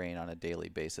rational brain on a daily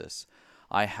basis.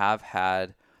 I have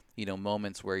had,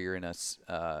 moments where you're in a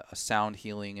sound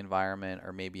healing environment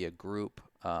or maybe a group.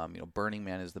 Burning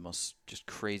Man is the most just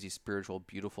crazy, spiritual,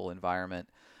 beautiful environment.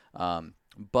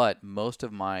 But most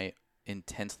of my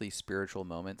intensely spiritual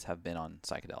moments have been on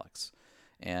psychedelics.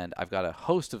 And I've got a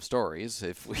host of stories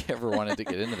if we ever wanted to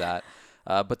get into that.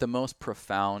 But the most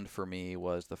profound for me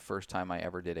was the first time I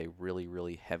ever did a really,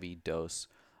 really heavy dose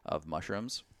of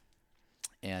mushrooms.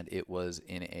 And it was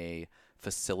in a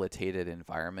facilitated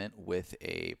environment with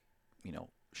a,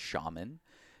 shaman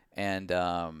and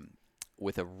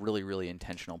with a really, really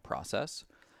intentional process.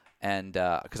 And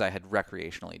because I had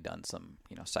recreationally done some,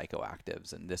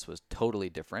 psychoactives, and this was totally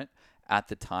different. At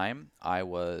the time, I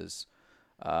was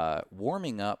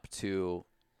warming up to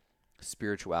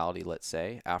spirituality, let's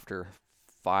say, after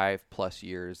 5+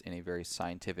 years in a very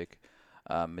scientific,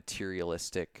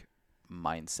 materialistic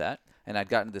mindset. And I'd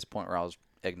gotten to this point where I was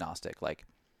agnostic. Like,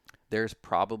 there's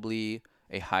probably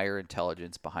a higher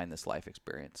intelligence behind this life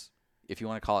experience. If you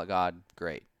want to call it God,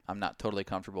 great. I'm not totally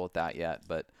comfortable with that yet,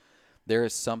 but there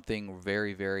is something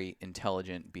very, very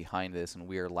intelligent behind this, and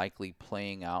we are likely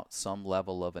playing out some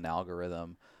level of an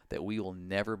algorithm that we will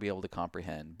never be able to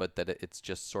comprehend, but that it's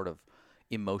just sort of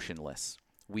emotionless.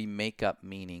 We make up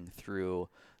meaning through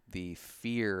the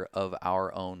fear of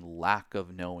our own lack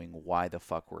of knowing why the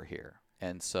fuck we're here.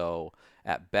 And so,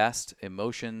 at best,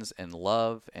 emotions and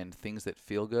love and things that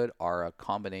feel good are a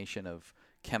combination of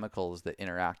chemicals that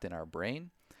interact in our brain,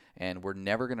 and we're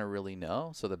never going to really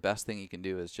know. So the best thing you can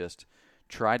do is just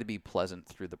try to be pleasant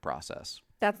through the process.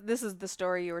 This is the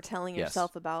story you were telling Yes.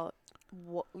 yourself about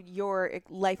your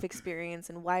life experience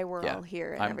and why we're all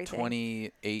here and I'm everything.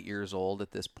 28 years old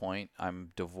at this point.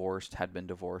 I'm divorced, had been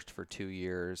divorced for 2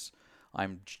 years.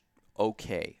 I'm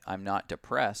okay. I'm not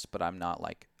depressed, but I'm not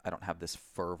like, I don't have this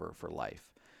fervor for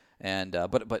life. And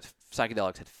but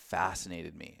psychedelics had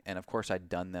fascinated me, and of course I'd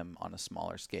done them on a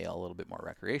smaller scale, a little bit more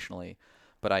recreationally.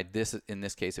 But in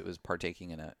this case, it was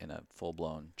partaking in a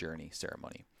full-blown journey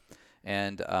ceremony,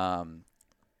 and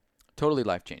totally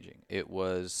life-changing. It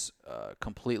was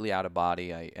completely out of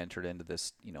body. I entered into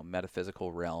this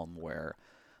metaphysical realm where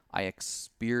I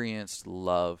experienced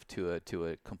love to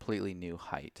a completely new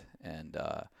height, and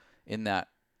in that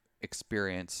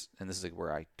experience, and this is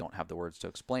where I don't have the words to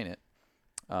explain it,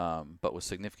 but was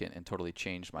significant and totally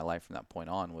changed my life from that point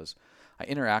on, was I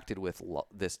interacted with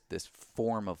this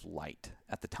form of light.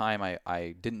 At the time,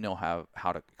 I didn't know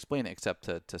how to explain it except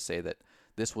to say that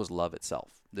this was love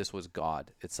itself. This was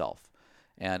God itself.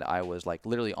 And I was like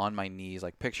literally on my knees,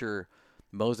 like picture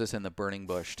Moses in the burning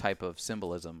bush type of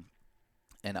symbolism.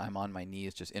 And I'm on my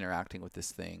knees just interacting with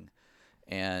this thing,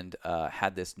 and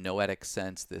had this noetic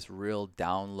sense, this real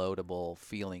downloadable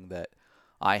feeling that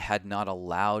I had not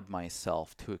allowed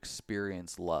myself to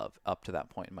experience love up to that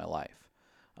point in my life.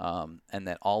 And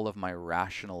that all of my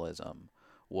rationalism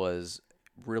was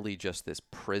really just this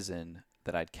prison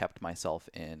that I'd kept myself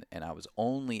in, and I was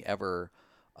only ever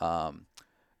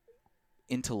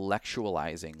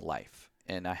intellectualizing life,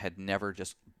 and I had never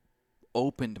just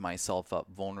opened myself up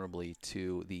vulnerably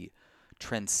to the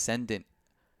transcendent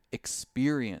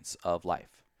experience of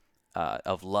life,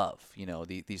 of love,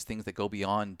 these things that go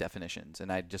beyond definitions.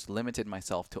 And I just limited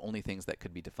myself to only things that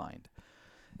could be defined.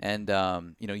 And,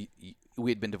 we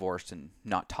had been divorced and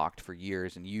not talked for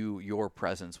years, and your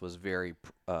presence was very,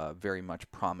 very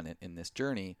much prominent in this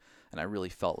journey. And I really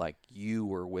felt like you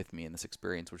were with me in this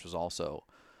experience, which was also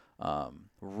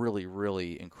really,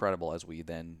 really incredible, as we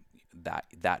then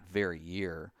that very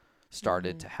year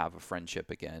started to have a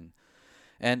friendship again.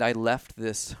 And I left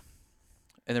this,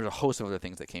 and there's a host of other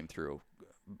things that came through.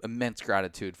 Immense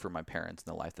gratitude for my parents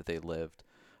and the life that they lived.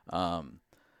 Um,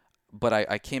 but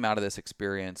I came out of this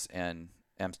experience, and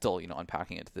I'm still,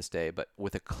 unpacking it to this day, but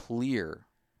with a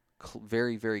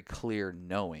very, very clear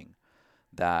knowing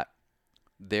that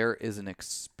there is an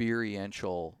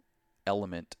experiential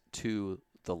element to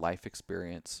the life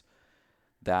experience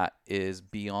that is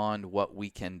beyond what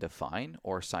we can define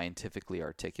or scientifically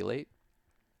articulate,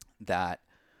 that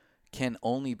can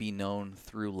only be known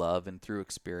through love and through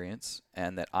experience,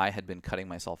 and that I had been cutting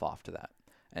myself off to that.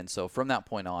 And so from that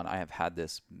point on, I have had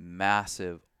this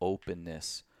massive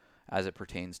openness as it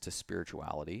pertains to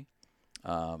spirituality,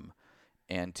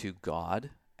 and to God,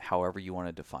 however you want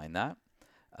to define that,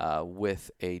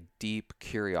 with a deep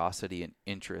curiosity and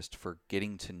interest for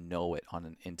getting to know it on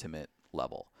an intimate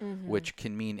level, which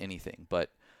can mean anything.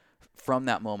 But from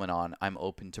that moment on, I'm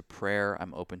open to prayer.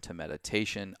 I'm open to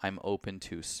meditation. I'm open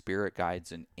to spirit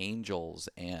guides and angels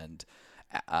and,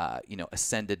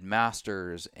 ascended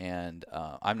masters. And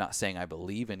I'm not saying I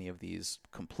believe any of these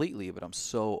completely, but I'm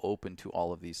so open to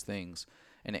all of these things.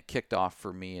 And it kicked off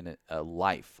for me in a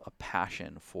life, a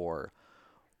passion for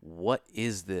what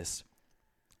is this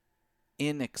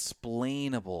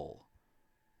inexplainable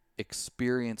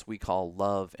experience we call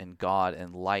love and God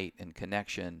and light and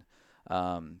connection.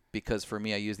 Because for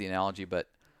me, I use the analogy, but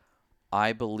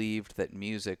I believed that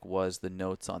music was the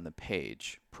notes on the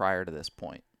page prior to this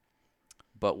point.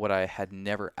 But what I had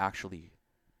never actually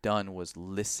done was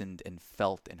listened and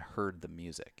felt and heard the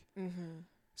music.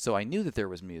 So I knew that there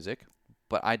was music,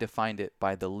 but I defined it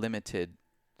by the limited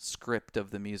script of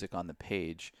the music on the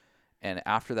page. And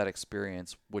after that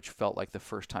experience, which felt like the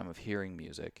first time of hearing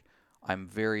music, I'm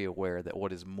very aware that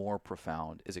what is more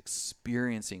profound is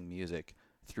experiencing music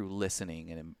through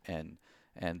listening and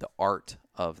the art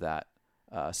of that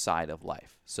side of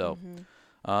life. So,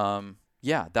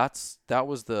 yeah, that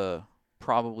was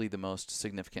probably the most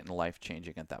significant and life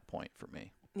changing at that point for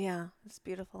me. Yeah, it's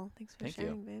beautiful. Thanks for Thank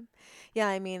sharing, you. babe. Yeah,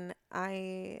 I mean,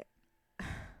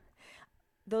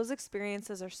 those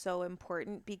experiences are so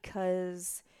important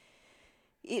because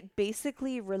it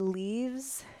basically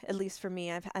relieves, at least for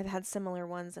me, I've had similar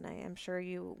ones, and I am sure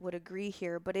you would agree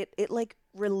here, but it like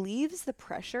relieves the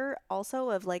pressure also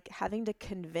of like having to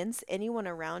convince anyone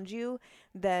around you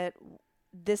that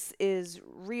this is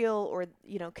real, or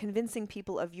convincing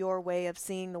people of your way of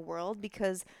seeing the world,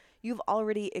 because you've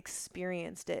already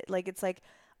experienced it. Like, it's like,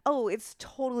 oh, it's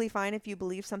totally fine if you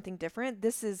believe something different.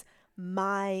 This is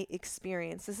my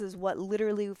experience. This is what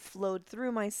literally flowed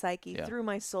through my psyche, Yeah. through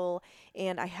my soul,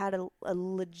 and I had a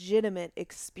legitimate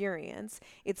experience.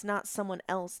 It's not someone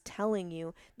else telling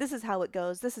you this is how it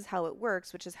goes, this is how it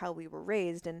works, which is how we were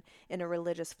raised in a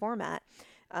religious format,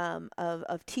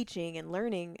 of teaching and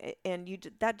learning, and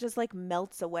that just like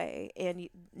melts away, and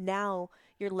now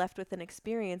you're left with an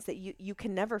experience that you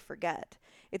can never forget.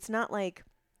 It's not like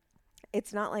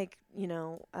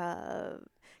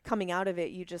coming out of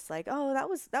it, you just like, oh, that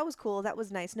was cool, that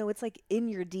was nice. No, it's like in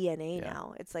your DNA Yeah.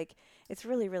 now. It's like, it's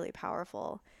really, really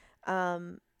powerful.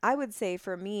 I would say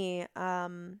for me,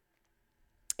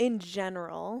 in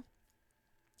general,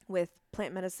 with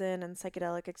plant medicine and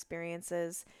psychedelic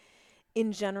experiences,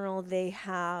 in general, they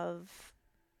have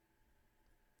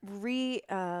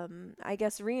I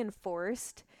guess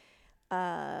reinforced,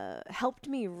 helped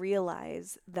me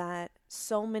realize that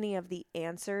so many of the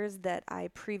answers that I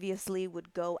previously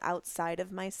would go outside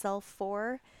of myself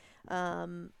for,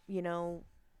 um, you know,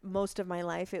 most of my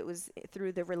life it was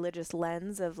through the religious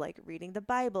lens of like reading the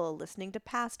Bible, listening to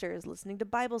pastors, listening to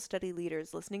Bible study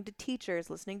leaders, listening to teachers,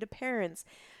 listening to parents.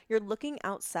 You're looking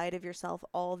outside of yourself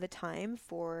all the time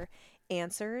for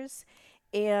answers.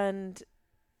 And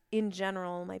in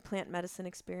general, my plant medicine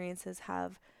experiences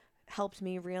have helped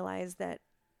me realize that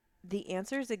the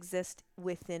answers exist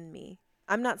within me.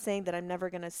 I'm not saying that I'm never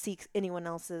going to seek anyone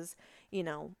else's,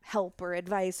 help or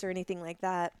advice or anything like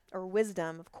that, or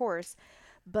wisdom, of course,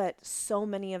 but so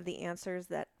many of the answers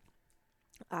that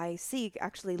I seek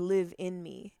actually live in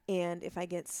me. And if I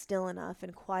get still enough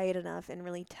and quiet enough and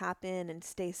really tap in and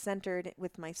stay centered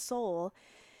with my soul,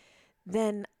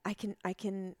 then I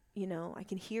can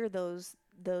hear those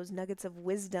nuggets of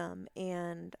wisdom.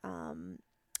 And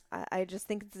I just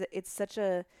think it's such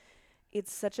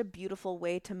a beautiful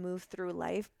way to move through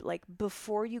life. Like,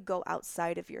 before you go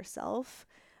outside of yourself,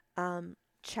 um,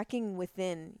 checking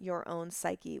within your own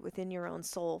psyche, within your own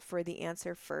soul for the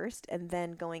answer first, and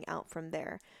then going out from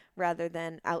there rather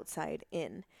than outside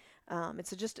in.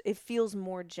 It feels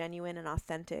more genuine and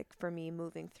authentic for me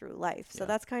moving through life. So Yeah.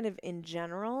 that's kind of in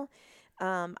general.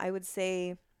 I would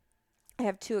say I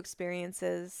have two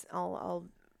experiences.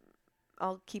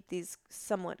 I'll keep these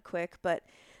somewhat quick, but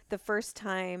the first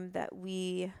time that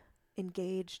we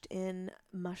engaged in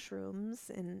mushrooms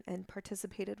and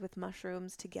participated with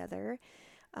mushrooms together,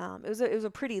 it was a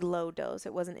pretty low dose.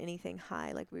 It wasn't anything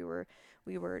high. Like we were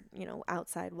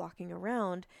outside walking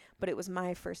around, but it was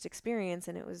my first experience,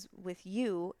 and it was with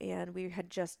you, and we had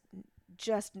just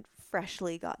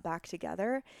freshly got back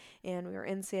together, and we were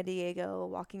in San Diego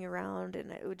walking around,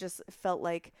 and it just felt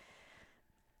like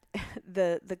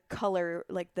the color,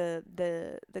 like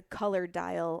the color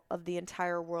dial of the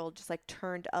entire world just like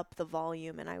turned up the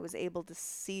volume, and I was able to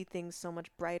see things so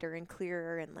much brighter and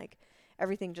clearer, and like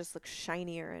everything just looked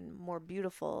shinier and more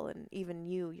beautiful. And even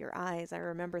your eyes, I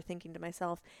remember thinking to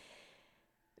myself,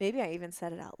 maybe I even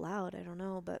said it out loud, I don't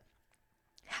know, but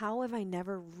how have I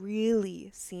never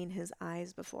really seen his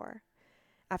eyes before?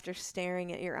 After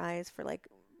staring at your eyes for like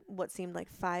what seemed like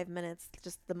 5 minutes,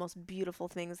 just the most beautiful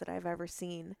things that I've ever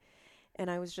seen. And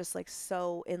I was just like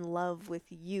so in love with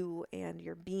you and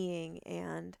your being.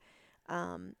 And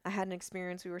I had an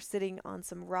experience. We were sitting on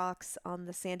some rocks on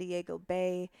the San Diego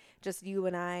Bay, just you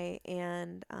and I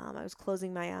was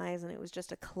closing my eyes, and it was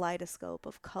just a kaleidoscope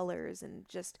of colors and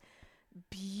just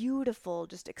beautiful,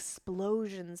 just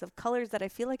explosions of colors that I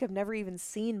feel like I've never even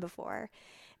seen before.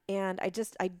 And I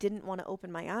didn't want to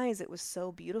open my eyes. It was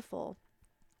so beautiful.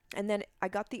 And then I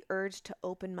got the urge to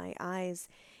open my eyes,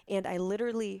 and I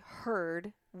literally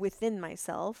heard within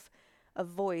myself a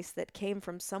voice that came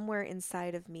from somewhere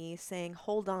inside of me saying,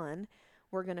 "Hold on,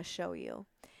 we're going to show you."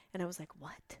 And I was like,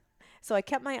 "What?" So I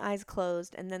kept my eyes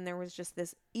closed, and then there was just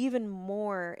this even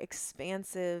more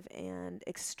expansive and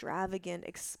extravagant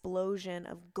explosion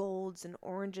of golds and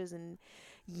oranges and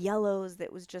yellows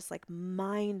that was just like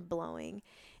mind blowing.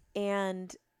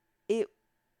 And it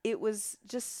it was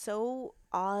just so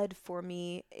odd for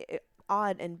me,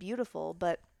 odd and beautiful,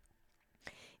 but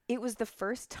it was the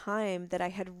first time that I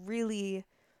had really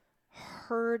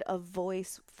heard a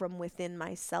voice from within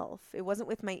myself. It wasn't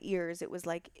with my ears, it was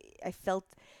like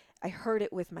I heard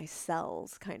it with my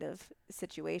cells kind of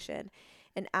situation.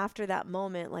 And after that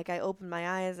moment, like I opened my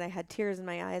eyes, I had tears in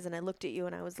my eyes, and I looked at you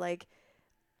and I was like,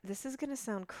 this is going to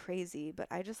sound crazy, but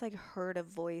I just like heard a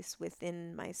voice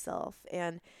within myself.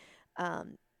 And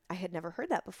um, I had never heard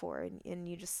that before. And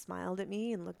you just smiled at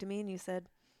me and looked at me and you said,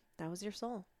 that was your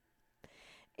soul.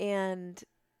 And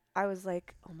I was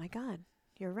like, oh my God,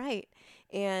 you're right.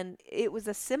 And it was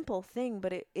a simple thing,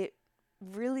 but it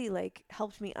really like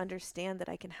helped me understand that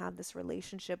I can have this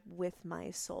relationship with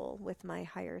my soul, with my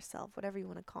higher self, whatever you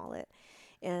want to call it.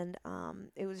 And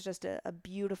it was just a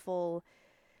beautiful,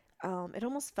 it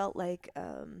almost felt like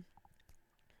a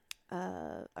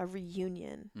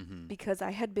reunion, Mm-hmm. because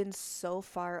I had been so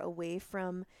far away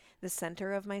from the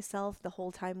center of myself the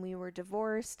whole time we were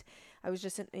divorced. I was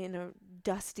just in a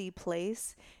dusty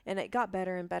place, and it got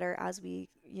better and better as we,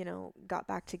 got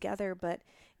back together. But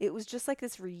it was just like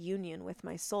this reunion with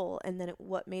my soul. And then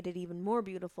what made it even more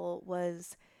beautiful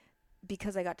was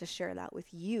because I got to share that with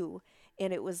you.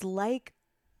 And it was like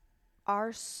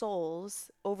our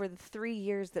souls, over the 3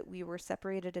 years that we were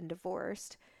separated and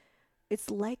divorced, it's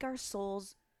like our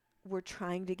souls were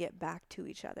trying to get back to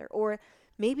each other. Or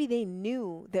maybe they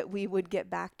knew that we would get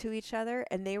back to each other,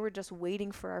 and they were just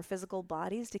waiting for our physical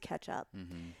bodies to catch up.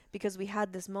 Mm-hmm. Because we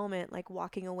had this moment like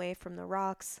walking away from the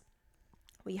rocks.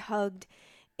 We hugged,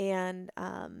 and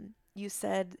you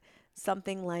said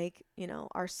something like,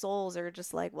 our souls are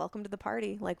just like, welcome to the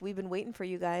party. Like, we've been waiting for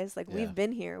you guys. Like, Yeah. we've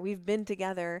been here, we've been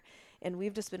together, and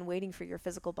we've just been waiting for your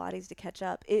physical bodies to catch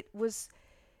up. It was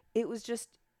just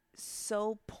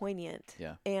so poignant.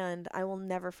 Yeah. And I will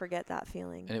never forget that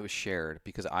feeling. And it was shared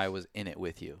because I was in it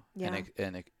with you. Yeah.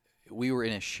 We were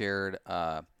in a shared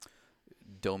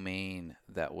domain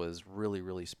that was really,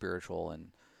 really spiritual.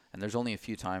 And there's only a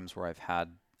few times where I've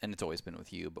had, and it's always been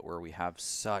with you, but where we have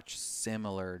such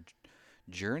similar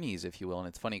journeys, if you will. And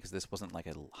it's funny because this wasn't like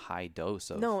a high dose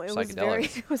of No, it was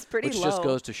psychedelics, it was pretty which low. just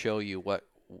goes to show you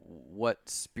what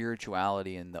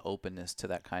spirituality and the openness to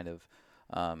that kind of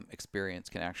experience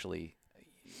can actually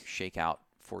shake out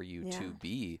for you Yeah. to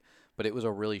be. But it was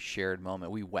a really shared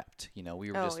moment. We wept, we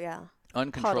were Oh just yeah.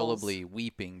 uncontrollably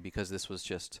weeping because this was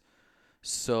just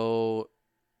so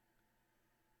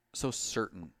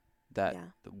certain that Yeah.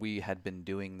 we had been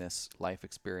doing this life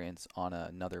experience on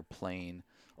another plane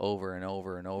over and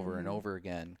over and over and Mhm. over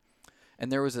again.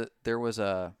 And there was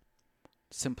a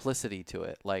simplicity to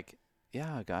it. Like,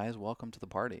 yeah, guys, welcome to the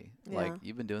party. Like, Yeah.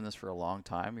 you've been doing this for a long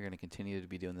time. You're going to continue to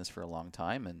be doing this for a long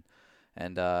time.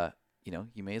 And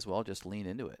you may as well just lean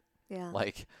into it. Yeah.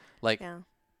 Like Yeah.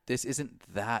 this isn't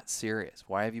that serious.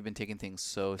 Why have you been taking things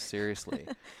so seriously?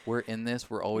 We're in this.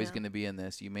 We're always Yeah. going to be in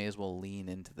this. You may as well lean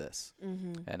into this.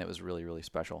 Mm-hmm. And it was really, really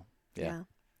special. Yeah. Yeah.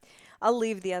 I'll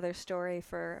leave the other story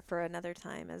for another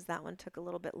time, as that one took a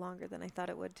little bit longer than I thought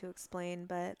it would to explain.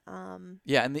 But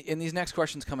Yeah, and these next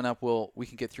questions coming up, we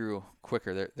can get through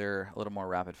quicker. They're a little more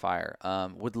rapid fire.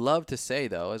 Would love to say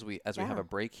though, as we have yeah. a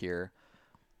break here,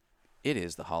 it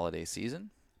is the holiday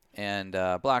season, and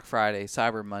Black Friday,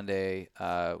 Cyber Monday.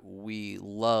 We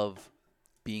love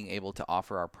being able to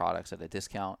offer our products at a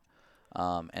discount,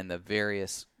 and the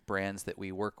various brands that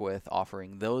we work with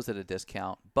offering those at a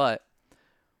discount. But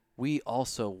we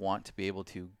also want to be able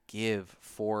to give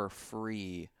for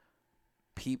free,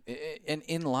 and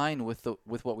in line with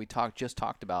what we just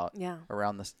talked about Yeah.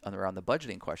 around the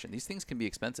budgeting question. These things can be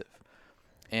expensive,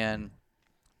 and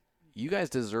you guys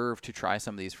deserve to try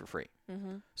some of these for free.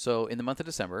 Mm-hmm. So in the month of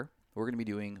December, we're going to be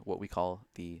doing what we call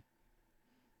the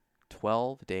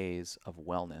 12 days of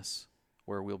wellness,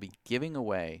 where we'll be giving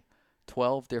away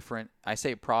 12 different, I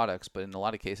say products, but in a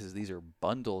lot of cases, these are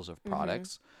bundles of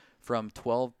products from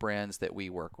 12 brands that we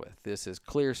work with. This is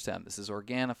ClearStem, this is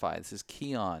Organifi, this is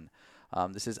Keon,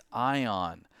 this is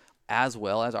Ion, as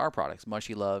well as our products,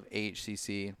 Mushy Love,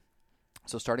 AHCC.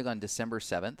 So starting on December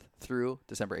 7th through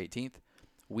December 18th,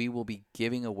 we will be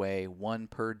giving away one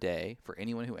per day for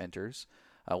anyone who enters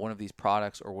one of these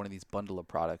products or one of these bundle of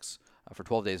products for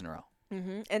 12 days in a row.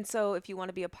 Mm-hmm. And so if you want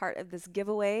to be a part of this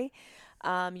giveaway,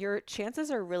 your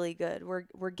chances are really good.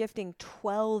 We're gifting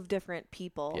 12 different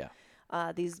people. Yeah.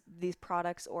 These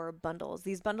products or bundles.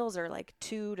 These bundles are like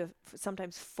 2 to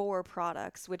sometimes 4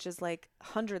 products, which is like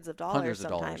hundreds of dollars Hundreds of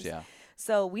sometimes. dollars, yeah.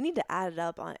 So we need to add it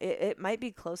up on it. It might be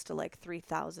close to like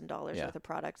 $3,000 Yeah. worth of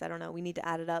products. I don't know. We need to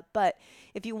add it up. But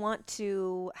if you want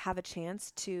to have a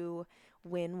chance to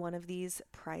win one of these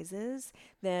prizes,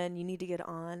 then you need to get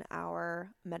on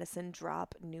our Medicine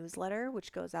Drop newsletter,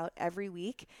 which goes out every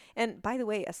week. And by the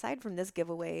way, aside from this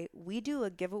giveaway, we do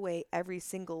a giveaway every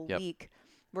single Yep. week.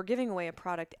 We're giving away a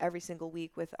product every single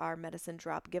week with our Medicine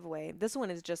Drop giveaway. This one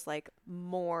is just like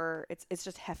more, it's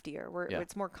just heftier. Yeah.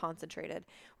 It's more concentrated.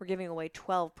 We're giving away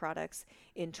 12 products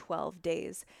in 12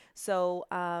 days. So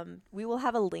we will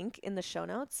have a link in the show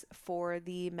notes for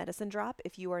the Medicine Drop.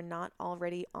 If you are not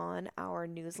already on our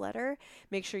newsletter,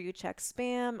 make sure you check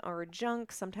spam or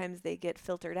junk. Sometimes they get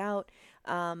filtered out,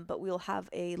 but we'll have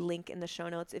a link in the show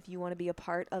notes if you want to be a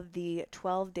part of the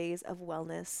 12 Days of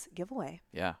Wellness giveaway.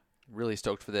 Yeah. Really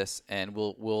stoked for this, and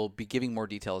we'll be giving more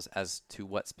details as to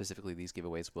what specifically these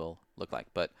giveaways will look like.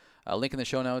 But link in the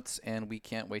show notes, and we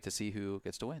can't wait to see who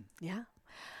gets to win. Yeah.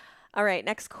 All right,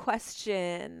 next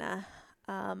question.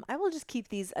 I will just keep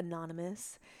these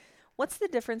anonymous. What's the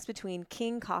difference between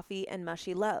King Coffee and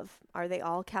Mushy Love? Are they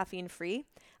all caffeine free?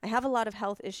 I have a lot of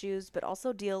health issues, but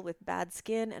also deal with bad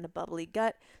skin and a bubbly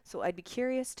gut, so I'd be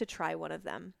curious to try one of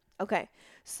them. Okay,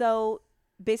 so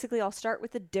basically, I'll start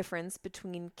with the difference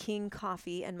between King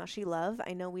Coffee and Mushy Love.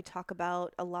 I know we talk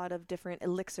about a lot of different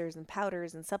elixirs and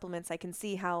powders and supplements. I can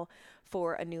see how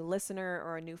for a new listener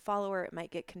or a new follower, it might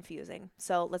get confusing.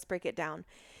 So let's break it down.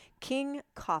 King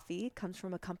Coffee comes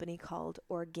from a company called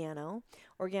Organo.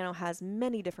 Organo has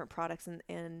many different products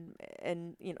and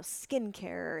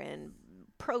skincare and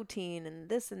protein and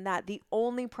this and that. The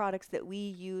only products that we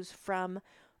use from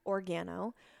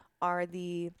Organo are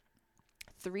the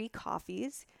 3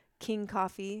 coffees: King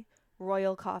Coffee,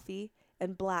 Royal Coffee,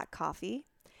 and Black Coffee.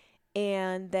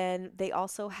 And then they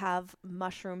also have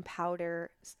mushroom powder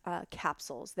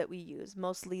capsules that we use,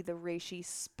 mostly the reishi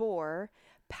spore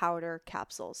powder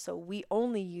capsules. So we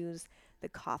only use the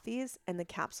coffees and the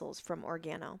capsules from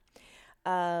Organo.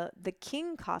 The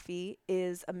King Coffee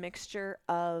is a mixture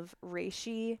of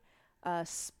reishi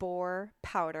spore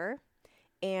powder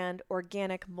and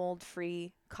organic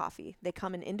mold-free coffee. They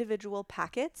come in individual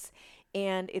packets,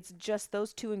 and it's just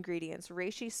those 2 ingredients,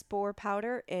 reishi spore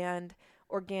powder and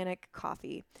organic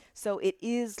coffee. So it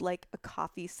is like a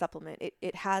coffee supplement.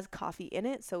 It has coffee in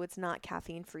it, so it's not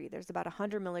caffeine free. There's about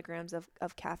 100 milligrams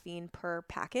of caffeine per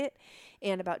packet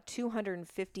and about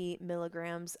 250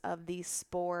 milligrams of the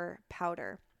spore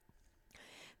powder.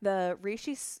 The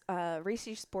reishi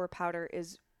spore powder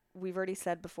is, we've already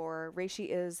said before,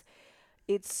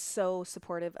 it's so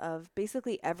supportive of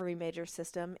basically every major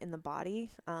system in the body,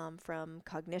 from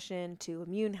cognition to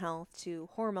immune health to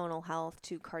hormonal health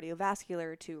to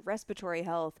cardiovascular to respiratory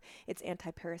health. It's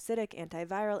antiparasitic,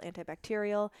 antiviral,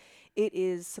 antibacterial. It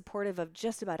is supportive of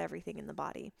just about everything in the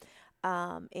body.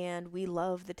 And we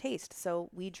love the taste, so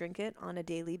we drink it on a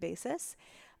daily basis.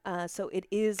 So it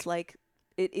is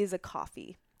a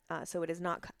coffee. so it is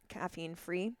not caffeine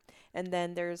free. And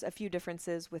then there's a few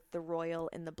differences with the royal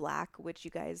and the black, which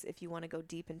you guys, if you want to go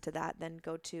deep into that, then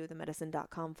go to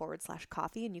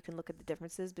themedicine.com/coffee and you can look at the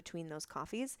differences between those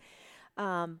coffees.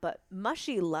 But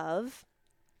Mushy Love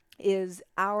is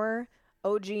our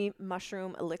OG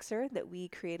mushroom elixir that we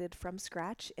created from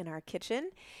scratch in our kitchen,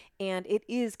 and it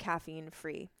is caffeine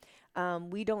free.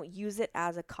 We don't use it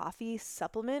as a coffee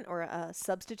supplement or a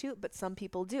substitute, but some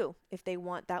people do. If they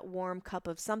want that warm cup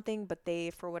of something, but they,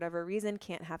 for whatever reason,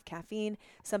 can't have caffeine,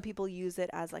 some people use it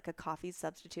as like a coffee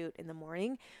substitute in the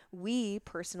morning. We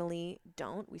personally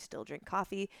don't. We still drink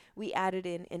coffee. We add it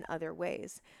in other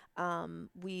ways.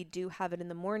 We do have it in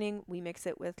the morning. We mix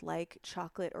it with like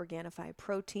chocolate Organifi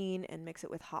protein and mix it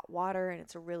with hot water, and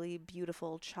it's a really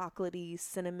beautiful chocolatey,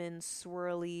 cinnamon,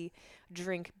 swirly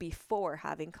drink before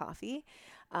having coffee.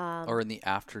 Or in the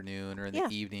afternoon or in the Yeah.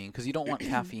 evening, because you don't want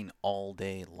caffeine all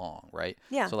day long, right?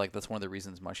 Yeah. So like that's one of the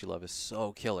reasons Mushy Love is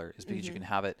so killer, is because you can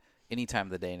have it any time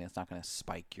of the day and it's not going to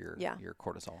spike your Yeah. your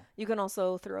cortisol. You can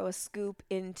also throw a scoop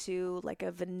into like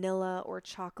a vanilla or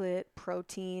chocolate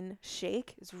protein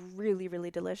shake. It's really, really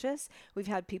delicious. We've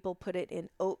had people put it in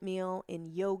oatmeal, in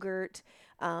yogurt,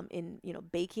 in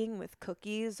baking with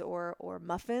cookies or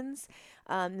muffins.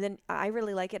 Then I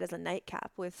really like it as a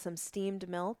nightcap with some steamed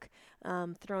milk.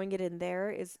 Throwing it in there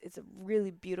is a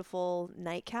really beautiful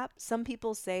nightcap. Some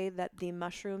people say that the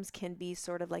mushrooms can be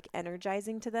sort of like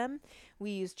energizing to them.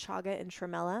 We use chaga and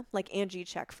tremella, like Angie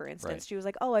Check, for instance. Right. She was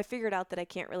like, "Oh, I figured out that I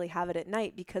can't really have it at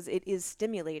night because it is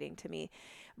stimulating to me."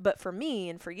 But for me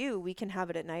and for you, we can have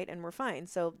it at night and we're fine.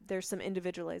 So there's some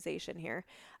individualization here.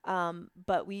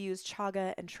 But we use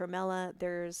chaga and tremella.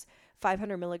 There's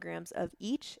 500 milligrams of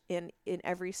each in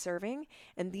every serving.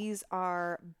 And these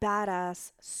are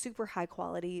badass, super high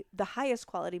quality, the highest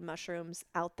quality mushrooms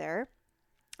out there.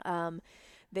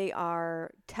 They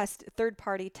are third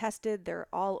party tested. They're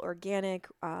all organic,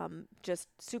 just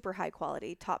super high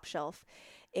quality, top shelf.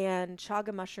 And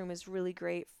chaga mushroom is really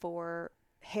great for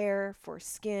hair, for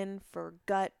skin, for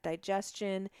gut,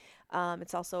 digestion.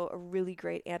 It's also a really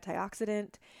great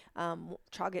antioxidant.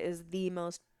 Chaga is the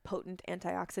most potent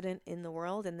antioxidant in the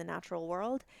world, in the natural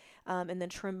world. And then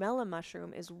tremella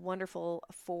mushroom is wonderful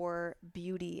for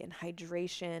beauty and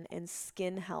hydration and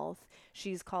skin health.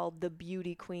 She's called the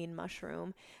beauty queen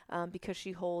mushroom because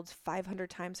she holds 500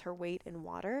 times her weight in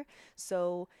water.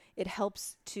 So it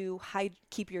helps to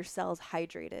keep your cells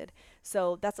hydrated.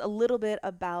 So that's a little bit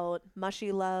about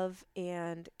Mushy Love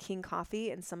and King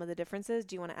Coffee and some of the differences.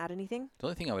 Do you want to add anything? The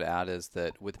only thing I would add is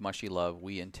that with Mushy Love,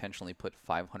 we intentionally put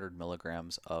 500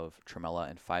 milligrams of tremella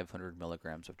and 500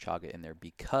 milligrams of chaga in there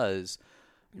because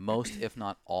most, if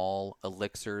not all,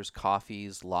 elixirs,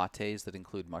 coffees, lattes that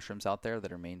include mushrooms out there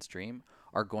that are mainstream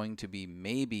are going to be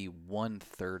maybe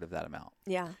 1/3 of that amount.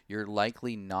 Yeah. You're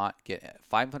likely not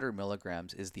 500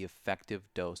 milligrams is the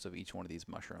effective dose of each one of these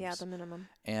mushrooms. Yeah, the minimum.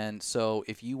 And so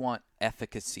if you want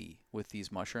efficacy with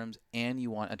these mushrooms and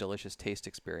you want a delicious taste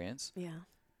experience, Yeah.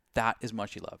 that is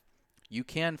Mushy Love. You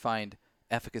can find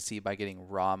efficacy by getting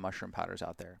raw mushroom powders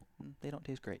out there. They don't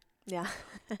taste great. Yeah.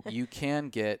 You can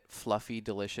get fluffy,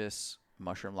 delicious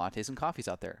mushroom lattes and coffees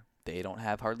out there. They don't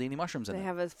have hardly any mushrooms in They them.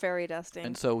 have a fairy dusting.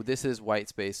 And so this is white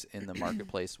space in the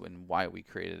marketplace and why we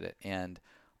created it. And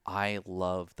I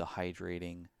love the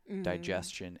hydrating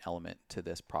digestion element to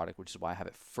this product, which is why I have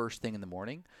it first thing in the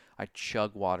morning. I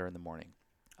chug water in the morning.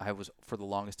 I was, for the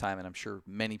longest time, and I'm sure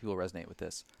many people resonate with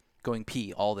this, going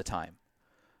pee all the time.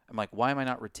 I'm like, why am I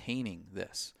not retaining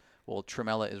this? Well,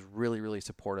 tremella is really, really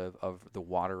supportive of the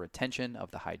water retention,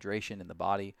 of the hydration in the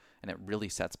body, and it really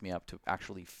sets me up to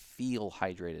actually feel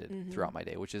hydrated throughout my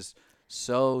day, which is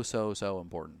so, so, so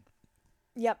important.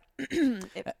 Yep.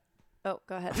 Oh,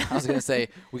 go ahead. I was going to say,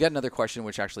 we got another question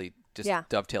which actually just Yeah.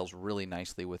 dovetails really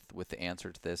nicely with the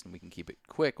answer to this, and we can keep it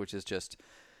quick, which is just,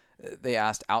 they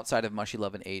asked, outside of Mushy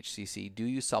Love and HCC, do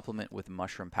you supplement with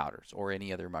mushroom powders or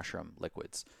any other mushroom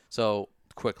liquids? So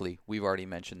quickly, we've already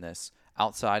mentioned this.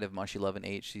 Outside of Mushy Love and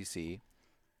HCC,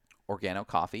 Organo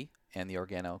Coffee and the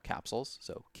Organo capsules.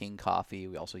 So King Coffee,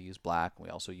 we also use black, we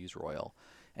also use royal.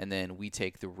 And then we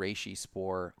take the reishi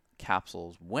spore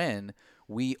capsules when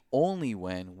we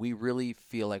really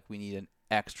feel like we need an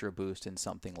extra boost in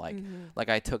something like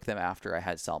I took them after I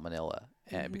had salmonella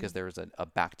and because there was a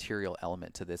bacterial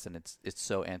element to this and it's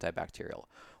so antibacterial.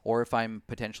 Or if I'm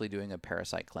potentially doing a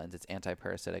parasite cleanse, it's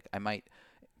anti-parasitic, I might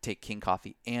take King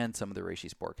Coffee and some of the reishi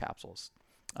spore capsules.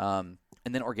 And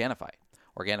then Organifi.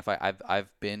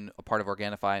 I've been a part of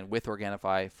Organifi and with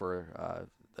Organifi for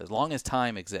as long as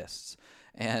time exists.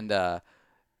 And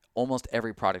almost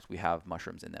every product we have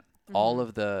mushrooms in them. All Mm-hmm.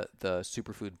 of the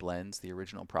superfood blends, the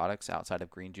original products outside of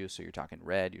green juice, so you're talking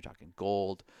red, you're talking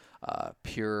gold,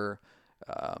 pure,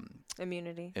 um,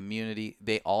 Immunity. immunity,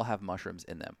 they all have mushrooms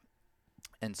in them.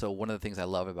 And so one of the things I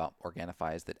love about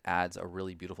Organifi is that adds a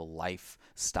really beautiful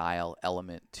lifestyle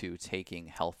element to taking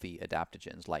healthy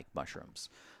adaptogens like mushrooms.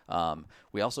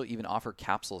 We also even offer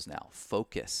capsules now.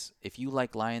 Focus. If you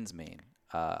like lion's mane,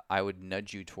 I would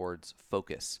nudge you towards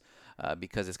Focus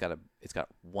because it's got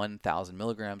 1,000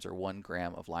 milligrams or 1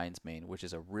 gram of lion's mane, which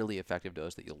is a really effective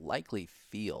dose that you'll likely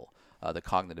feel the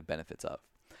cognitive benefits of.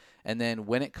 And then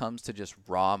when it comes to just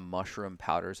raw mushroom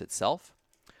powders itself,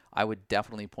 I would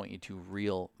definitely point you to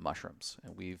Real Mushrooms.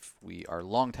 And we are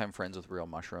longtime friends with Real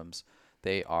Mushrooms.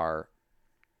 They are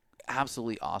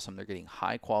absolutely awesome. They're getting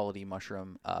high quality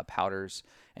mushroom powders,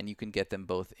 and you can get them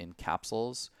both in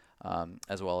capsules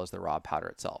as well as the raw powder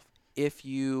itself. If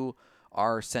you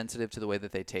are sensitive to the way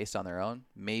that they taste on their own,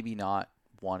 maybe not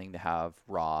wanting to have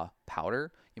raw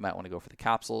powder, you might want to go for the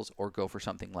capsules or go for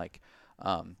something like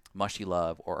Mushy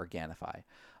Love or Organifi.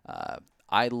 Uh,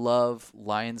 I love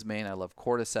lion's mane. I love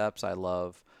cordyceps. I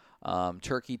love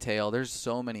turkey tail. There's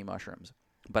so many mushrooms,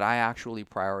 but I actually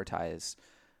prioritize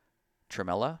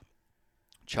tremella,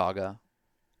 chaga,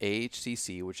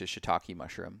 AHCC, which is shiitake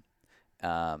mushroom,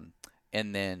 um,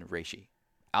 and then reishi.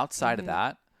 Outside of Mm-hmm.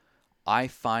 that, I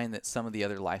find that some of the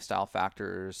other lifestyle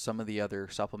factors, some of the other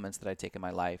supplements that I take in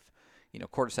my life,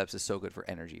 cordyceps is so good for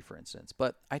energy, for instance,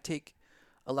 but I take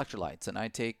electrolytes and I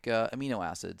take amino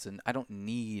acids, and I don't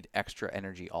need extra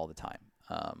energy all the time.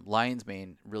 Lion's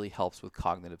mane really helps with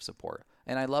cognitive support,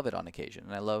 and I love it on occasion,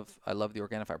 and I love the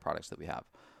Organifi products that we have.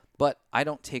 But I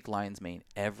don't take lion's mane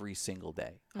every single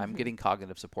day. I'm Mm-hmm. getting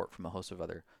cognitive support from a host of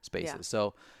other Yeah. spaces.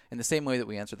 So, in the same way that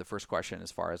we answered the first question,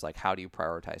 as far as like how do you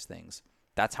prioritize things,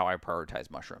 that's how I prioritize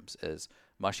mushrooms: is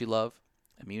Mushy Love,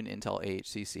 Immune Intel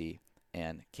AHCC,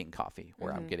 and King Coffee,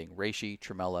 where I'm Mm-hmm. getting reishi,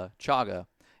 tremella, chaga,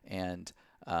 and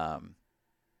um,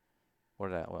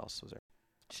 what else was there?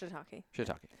 Shiitake. Yeah.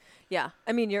 Shiitake. Yeah.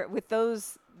 I mean, you're with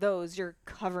those you're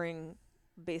covering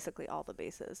basically all the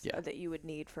bases Yeah. that you would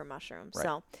need for mushrooms. Right.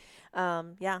 So,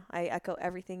 yeah, I echo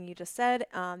everything you just said.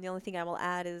 The only thing I will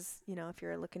add is, if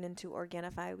you're looking into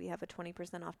Organifi, we have a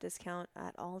 20% off discount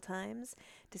at all times.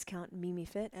 Discount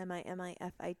MimiFit,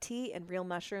 MIMIFIT, and Real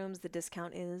Mushrooms. The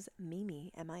discount is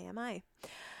Mimi, MIMI.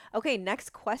 Okay,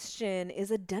 next question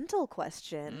is a dental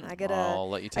question. I'll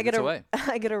let you I take get this to away.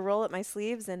 I get to roll up my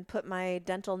sleeves and put my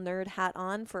dental nerd hat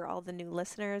on for all the new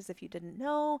listeners. If you didn't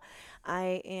know,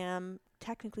 I am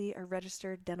technically a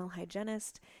registered dental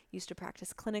hygienist. Used to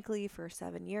practice clinically for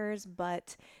 7 years,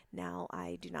 but now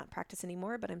I do not practice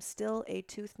anymore, but I'm still a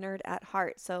tooth nerd at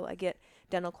heart. So I get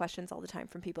dental questions all the time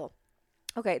from people.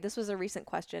 Okay, this was a recent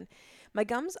question. My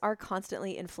gums are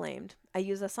constantly inflamed. I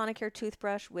use a Sonicare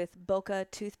toothbrush with Boca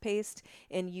toothpaste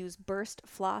and use Burst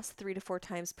floss 3 to 4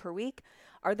 times per week.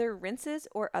 Are there rinses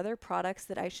or other products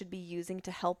that I should be using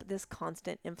to help this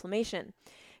constant inflammation?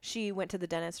 She went to the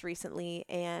dentist recently,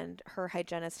 and her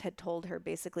hygienist had told her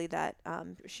basically that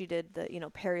she did the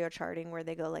perio charting where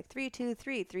they go like 3 2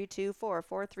 3 3 2 4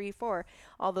 4 3 4,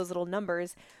 all those little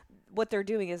numbers. What they're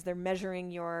doing is they're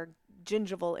measuring your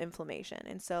gingival inflammation.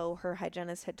 And so her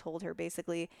hygienist had told her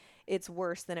basically it's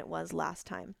worse than it was last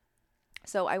time.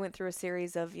 So I went through a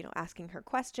series of, asking her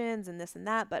questions and this and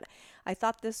that, but I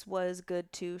thought this was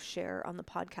good to share on the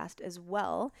podcast as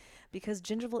well because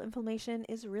gingival inflammation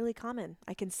is really common.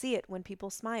 I can see it when people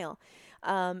smile.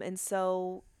 And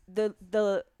so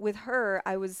the with her,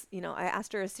 I was, I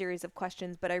asked her a series of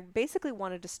questions, but I basically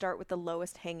wanted to start with the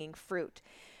lowest hanging fruit.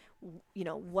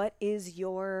 What is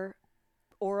your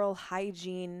oral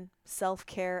hygiene, self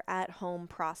care at home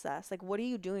process? Like, what are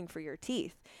you doing for your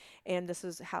teeth? And this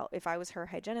is how, if I was her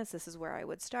hygienist, this is where I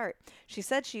would start. She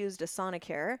said she used a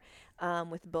Sonicare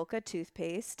with Boca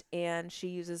toothpaste, and she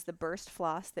uses the Burst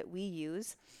floss that we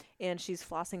use, and she's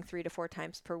flossing 3 to 4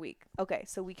 times per week. Okay,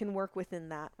 so we can work within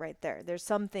that right there. There's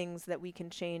some things that we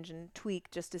can change and tweak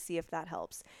just to see if that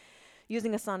helps.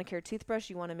 Using a Sonicare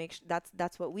toothbrush, you want to make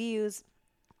that's what we use.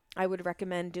 I would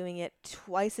recommend doing it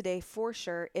twice a day for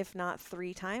sure, if not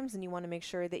 3 times. And you want to make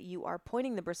sure that you are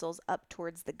pointing the bristles up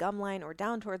towards the gum line or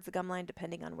down towards the gum line,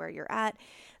 depending on where you're at.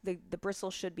 The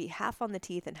bristles should be half on the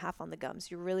teeth and half on the gums.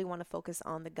 You really want to focus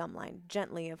on the gum line,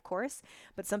 gently, of course.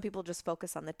 But some people just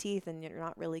focus on the teeth and you're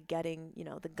not really getting,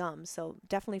 the gums. So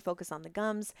definitely focus on the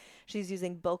gums. She's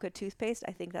using Boca toothpaste.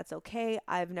 I think that's okay.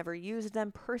 I've never used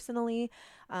them personally.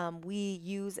 We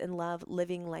use and love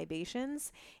Living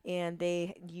Libations, and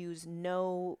they use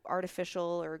no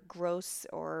artificial or gross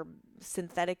or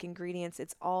synthetic ingredients.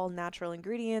 It's all natural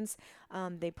ingredients.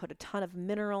 They put a ton of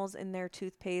minerals in their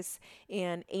toothpaste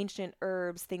and ancient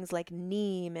herbs, things like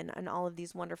neem and all of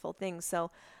these wonderful things.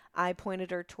 So I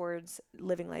pointed her towards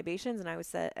Living Libations, and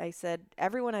I said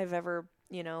everyone I've ever,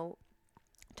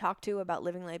 talked to about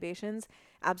Living Libations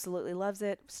absolutely loves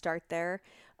it. Start there.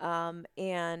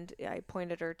 And I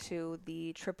pointed her to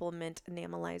the Triple Mint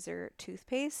Enamelizer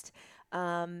toothpaste.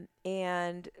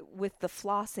 And with the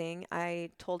flossing, I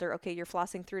told her, okay, you're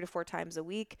flossing 3 to 4 times a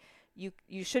week.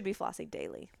 You should be flossing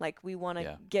daily. Like, we want to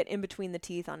Yeah. get in between the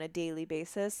teeth on a daily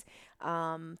basis.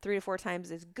 3 to 4 times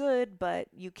is good, but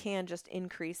you can just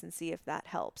increase and see if that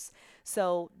helps.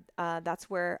 So that's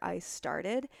where I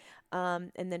started.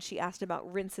 And then she asked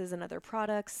about rinses and other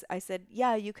products. I said,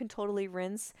 yeah, you can totally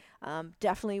rinse.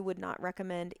 Definitely would not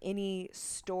recommend any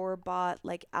store-bought,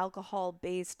 like,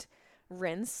 alcohol-based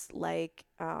rinse. Like,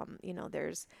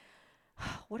 there's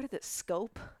what are the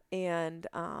Scope, and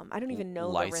I don't even know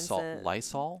the Lysol, rinses.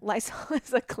 Lysol, Lysol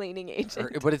is a cleaning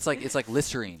agent. but it's like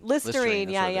Listerine. Listerine,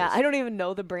 that's yeah, what it yeah. is. I don't even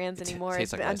know the brands It anymore.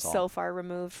 tastes like I'm Lysol. so far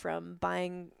removed from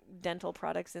buying dental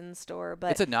products in the store,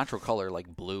 but It's a natural color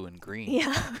like blue and green.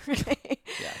 yeah, right.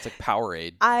 Yeah, it's like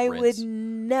Powerade I would rinse.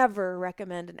 never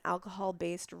recommend an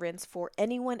alcohol-based rinse for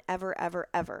anyone ever, ever,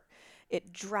 ever.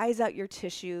 It dries out your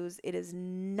tissues. It is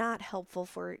not helpful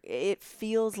for, it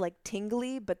feels like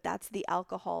tingly, but that's the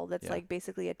alcohol that's Yeah. like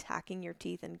basically attacking your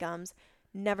teeth and gums.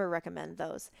 Never recommend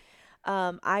those.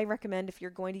 I recommend, if you're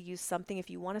going to use something, if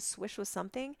you want to swish with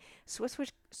something,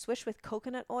 swish with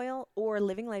coconut oil, or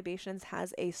Living Libations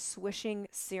has a swishing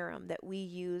serum that we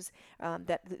use,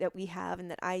 that we have and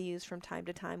that I use from time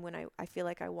to time when I feel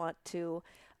like I want to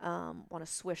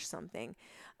swish something.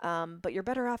 But you're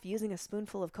better off using a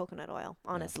spoonful of coconut oil,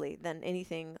 honestly, than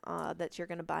anything that you're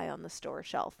going to buy on the store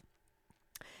shelf.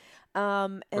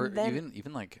 And Or then,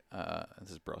 even like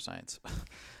this is bro science,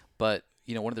 but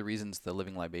one of the reasons the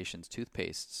Living Libations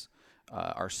toothpastes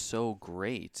are so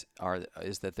great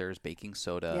is that there's baking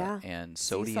soda yeah, and sea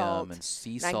sodium salt, and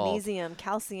sea salt. magnesium,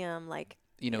 calcium, like,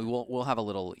 We'll have a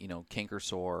little canker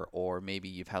sore, or maybe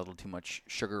you've had a little too much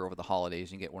sugar over the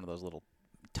holidays and you get one of those little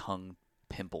tongue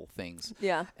pimple things.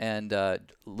 yeah. And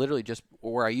literally just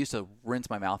where I used to rinse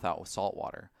my mouth out with salt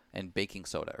water and baking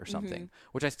soda or something,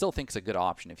 which I still think is a good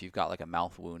option if you've got like a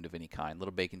mouth wound of any kind.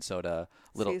 Little baking soda,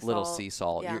 little sea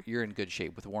salt. Yeah. You're in good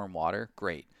shape with warm water.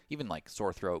 Great. Even like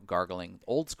sore throat, gargling,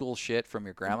 old school shit from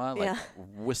your grandma, like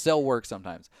still works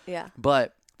sometimes. Yeah.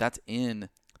 But that's in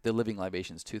the Living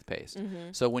Libations toothpaste.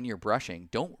 So when you're brushing,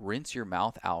 don't rinse your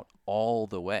mouth out all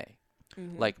the way.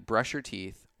 Like, brush your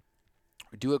teeth,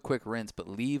 do a quick rinse, but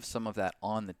leave some of that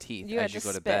on the teeth as you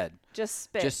go to bed. Just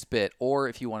spit. Just spit. Or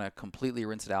if you want to completely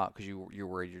rinse it out because you're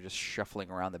worried you're just shuffling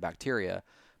around the bacteria,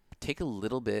 take a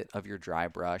little bit of your dry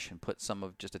brush and put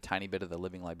just a tiny bit of the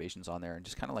Living Libations on there and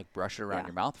just kind of like brush it around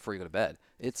your mouth before you go to bed.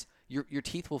 It's your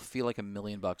teeth will feel like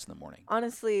 $1,000,000 in the morning.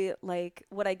 Honestly, like,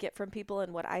 what I get from people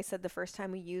and what I said the first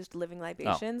time we used Living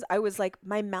Libations, I was like,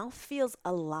 my mouth feels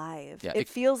alive. Yeah, it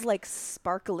feels like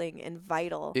sparkling and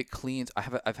vital. It cleans.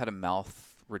 I've had a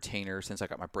mouth retainer since I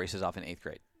got my braces off in 8th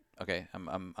grade. Okay,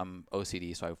 I'm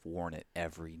OCD, so I've worn it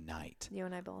every night. You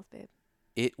and I both, babe.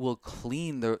 It will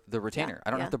clean the retainer. I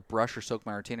don't yeah. have to brush or soak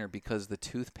my retainer because the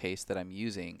toothpaste that I'm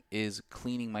using is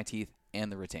cleaning my teeth and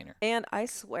the retainer. And I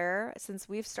swear, since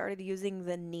we've started using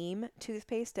the neem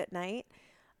toothpaste at night,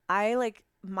 I like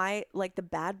the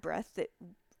bad breath that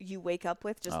you wake up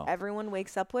with, just everyone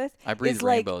wakes up with. I breathe it's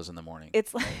rainbows in the morning.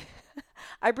 It's like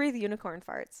I breathe unicorn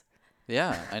farts.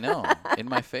 Yeah, I know. In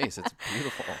my face. It's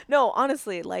beautiful. No,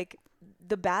 honestly, like,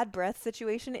 the bad breath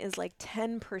situation is like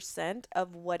 10%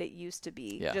 of what it used to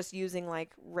be, just using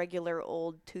like regular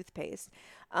old toothpaste.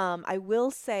 I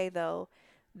will say, though,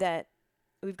 that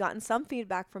we've gotten some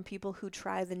feedback from people who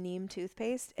try the neem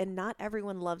toothpaste, and not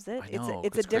everyone loves it. I know,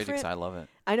 it's a different. I love it.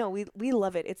 I know, we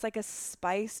love it. It's like a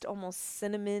spiced, almost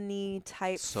cinnamony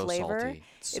type flavor. Salty.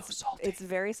 So salty. It's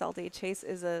very salty. Chase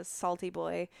is a salty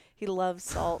boy. He loves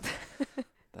salt.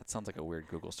 That sounds like a weird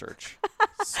Google search.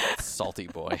 Salty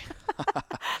boy.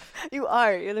 You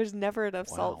are. There's never enough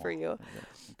salt for you.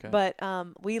 Okay. But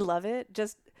we love it.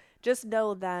 Just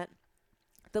know that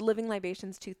the Living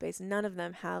Libations toothpaste, none of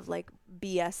them have like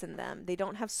BS in them. They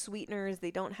don't have sweeteners.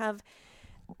 They don't have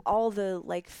all the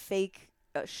like fake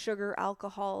sugar,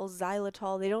 alcohol,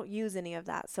 xylitol. They don't use any of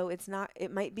that. So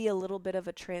it might be a little bit of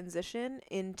a transition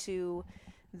into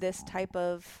this type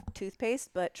of toothpaste,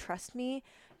 but trust me,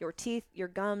 your teeth, your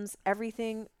gums,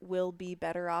 everything will be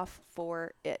better off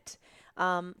for it.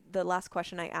 The last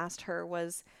question I asked her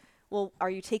was, well, are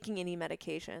you taking any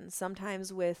medication?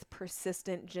 Sometimes with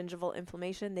persistent gingival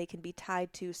inflammation, they can be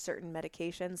tied to certain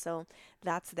medications. So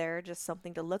that's there, just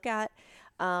something to look at.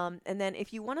 And then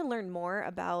if you want to learn more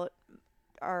about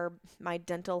my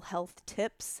dental health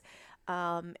tips,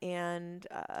 and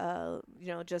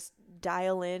just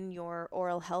dial in your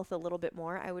oral health a little bit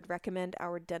more, I would recommend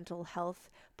our dental health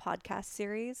podcast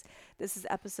series. This is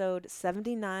episode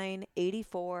 79,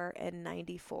 84, and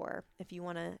 94 if you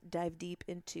want to dive deep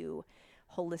into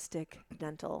holistic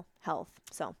dental health.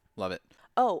 So Love it.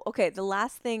 Oh, okay. The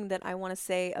last thing that I want to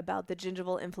say about the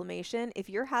gingival inflammation, if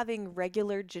you're having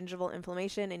regular gingival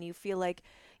inflammation and you feel like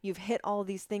you've hit all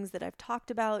these things that I've talked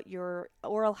about, your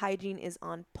oral hygiene is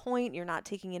on point, you're not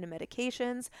taking any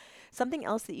medications, something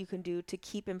else that you can do to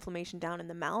keep inflammation down in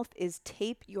the mouth is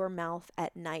tape your mouth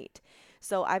at night.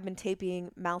 So I've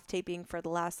been mouth taping for the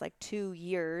last like 2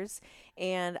 years,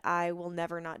 and I will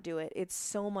never not do it. It's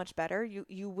so much better.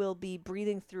 You will be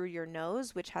breathing through your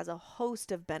nose, which has a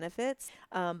host of benefits.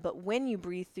 But when you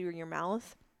breathe through your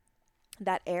mouth,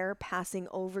 that air passing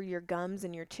over your gums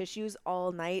and your tissues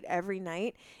all night, every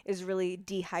night, is really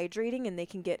dehydrating, and they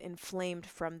can get inflamed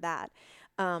from that.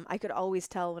 I could always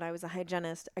tell when I was a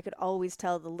hygienist, I could always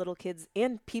tell the little kids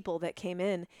and people that came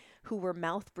in who were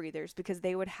mouth breathers because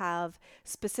they would have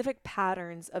specific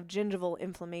patterns of gingival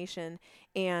inflammation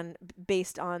and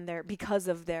because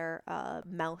of their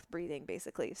mouth breathing,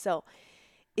 basically. So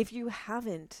if you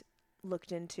haven't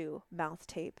looked into mouth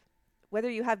tape, whether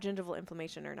you have gingival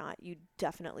inflammation or not, you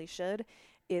definitely should.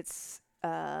 It's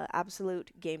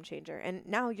absolute game changer. And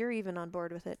now you're even on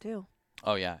board with it too.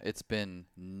 Oh yeah, it's been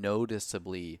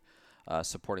noticeably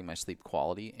supporting my sleep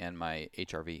quality, and my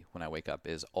HRV when I wake up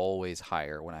is always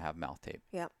higher when I have mouth tape.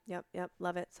 Yep, yep, yep.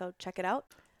 Love it. So check it out.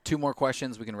 2 more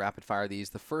questions. We can rapid fire these.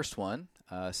 The first one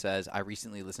says, I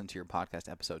recently listened to your podcast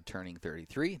episode Turning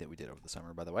 33 that we did over the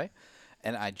summer, by the way,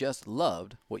 and I just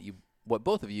loved what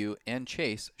both of you and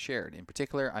Chase shared. In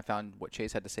particular, I found what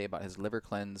Chase had to say about his liver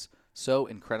cleanse so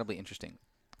incredibly interesting.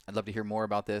 I'd love to hear more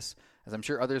about this, as I'm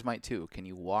sure others might too. Can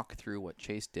you walk through what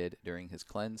Chase did during his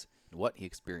cleanse and what he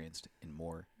experienced in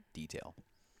more detail?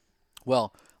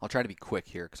 Well, I'll try to be quick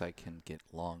here because I can get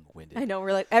long-winded. I know,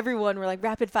 we're like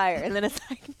rapid fire, and then it's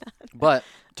like But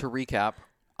to recap,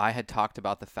 I had talked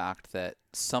about the fact that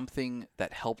something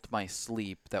that helped my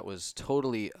sleep I was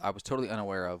totally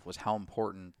unaware of was how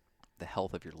important the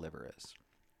health of your liver is.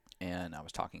 And I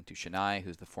was talking to Shania,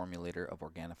 who's the formulator of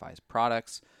Organifi's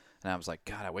products, and I was like,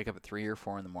 God, I wake up at 3 or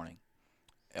 4 in the morning,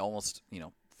 almost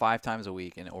 5 times a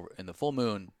week, and in the full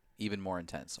moon, even more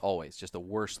intense. Always, just the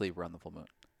worst sleeper on the full moon.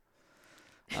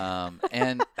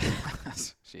 And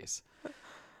jeez.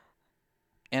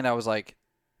 And I was like,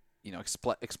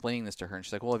 explaining this to her, and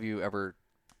she's like, well, have you ever,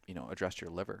 addressed your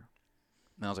liver?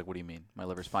 And I was like, what do you mean? My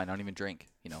liver's fine. I don't even drink.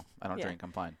 I don't drink.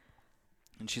 I'm fine.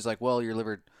 And she's like, well, your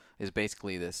liver is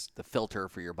basically the filter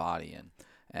for your body,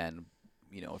 and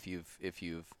if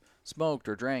you've smoked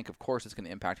or drank, of course it's going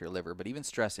to impact your liver, but even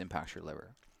stress impacts your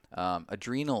liver.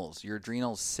 Your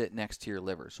adrenals sit next to your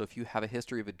liver. So if you have a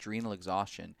history of adrenal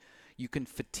exhaustion, you can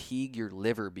fatigue your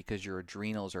liver because your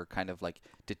adrenals are kind of like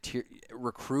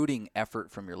recruiting effort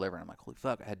from your liver. And I'm like, holy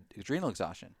fuck, I had adrenal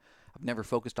exhaustion. I've never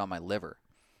focused on my liver.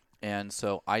 And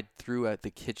so I threw at the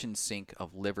kitchen sink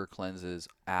of liver cleanses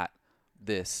at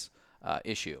this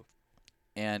issue.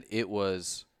 And it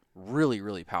was really,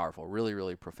 really powerful, really,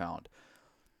 really profound.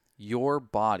 Your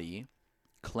body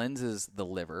cleanses the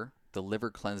liver. The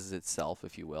liver cleanses itself,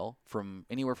 if you will, from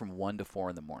anywhere from 1 to 4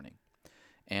 in the morning.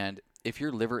 And if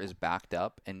your liver is backed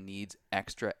up and needs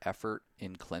extra effort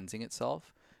in cleansing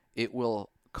itself, it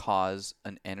will cause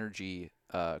an energy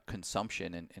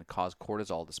consumption and cause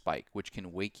cortisol to spike, which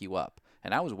can wake you up.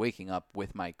 And I was waking up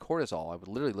with my cortisol. I would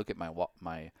literally look at my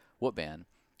whoop band,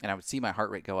 and I would see my heart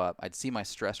rate go up. I'd see my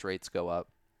stress rates go up.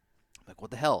 I'm like,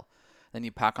 what the hell? Then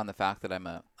you pack on the fact that I'm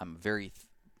a very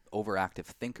overactive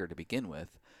thinker to begin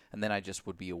with. And then I just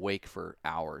would be awake for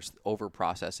hours, over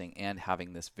processing and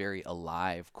having this very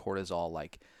alive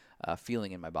cortisol-like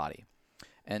feeling in my body.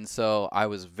 And so I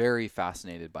was very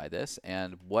fascinated by this.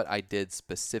 And what I did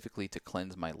specifically to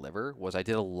cleanse my liver was I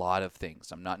did a lot of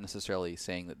things. I'm not necessarily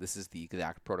saying that this is the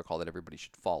exact protocol that everybody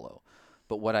should follow.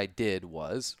 But what I did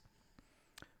was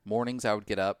mornings I would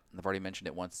get up, and I've already mentioned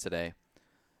it once today,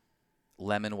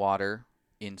 lemon water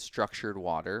in structured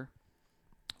water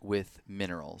with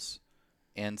minerals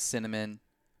and cinnamon,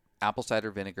 apple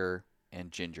cider vinegar,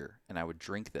 and ginger. And I would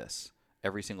drink this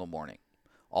every single morning.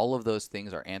 All of those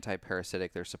things are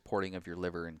anti-parasitic. They're supporting of your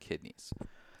liver and kidneys.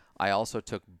 I also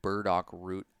took burdock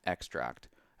root extract,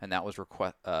 and that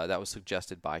was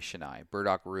suggested by Shania.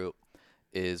 Burdock root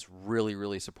is really,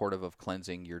 really supportive of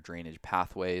cleansing your drainage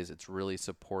pathways. It's really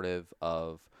supportive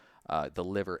of the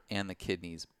liver and the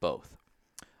kidneys both.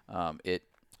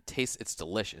 It's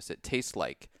delicious. It tastes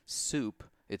like soup.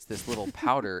 It's this little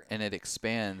powder, and it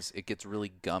expands. It gets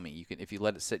really gummy. If you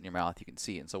let it sit in your mouth, you can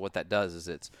see it. And so what that does is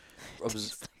It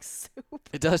tastes like soup.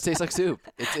 it does taste like soup.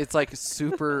 It's like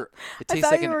super. It I tastes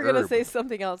thought like you an were gonna herb. say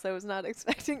something else. I was not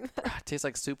expecting that. It tastes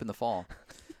like soup in the fall.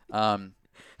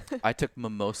 I took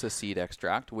mimosa seed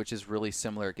extract, which is really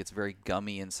similar. It gets very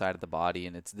gummy inside of the body,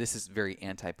 and this is very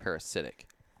anti-parasitic.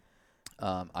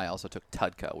 I also took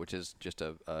Tudka, which is just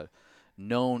a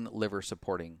known liver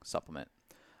supporting supplement.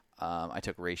 I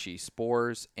took reishi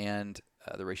spores and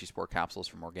the reishi spore capsules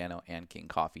from Organo and King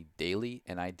Coffee daily,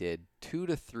 and I did 2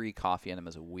 to 3 coffee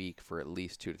enemas a week for at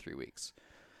least 2 to 3 weeks.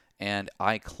 And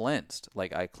I cleansed.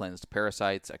 I cleansed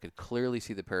parasites. I could clearly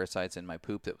see the parasites in my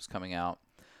poop that was coming out.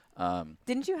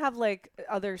 Didn't you have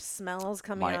other smells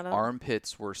coming My out of?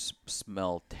 armpits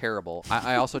smell terrible.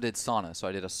 I also did sauna. So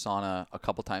I did a sauna a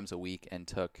couple times a week and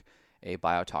took a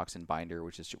biotoxin binder,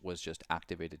 which was just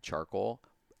activated charcoal,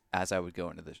 as I would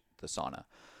go into the sauna.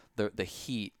 The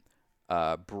heat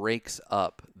breaks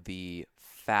up the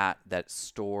fat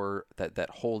that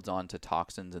holds on to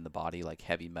toxins in the body, like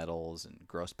heavy metals and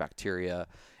gross bacteria.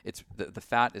 It's the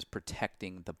fat is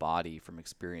protecting the body from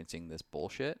experiencing this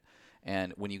bullshit.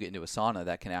 And when you get into a sauna,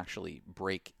 that can actually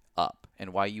break up.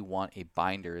 And why you want a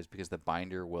binder is because the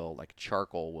binder will, like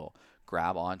charcoal, will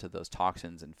grab onto those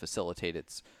toxins and facilitate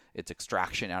its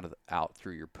extraction out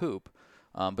through your poop.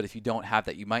 But if you don't have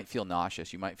that, you might feel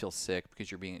nauseous. You might feel sick because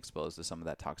you're being exposed to some of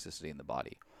that toxicity in the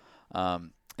body.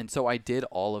 And so I did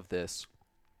all of this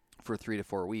for 3 to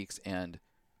 4 weeks, and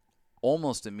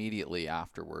almost immediately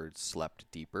afterwards slept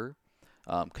deeper,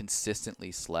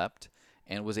 consistently slept,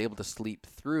 and was able to sleep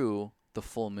through the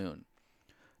full moon.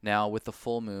 Now, with the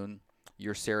full moon,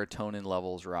 your serotonin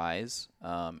levels rise,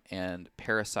 and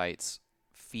parasites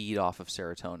feed off of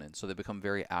serotonin. So they become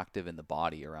very active in the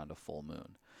body around a full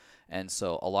moon. And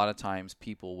so a lot of times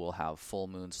people will have full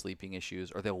moon sleeping issues,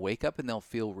 or they'll wake up and they'll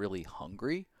feel really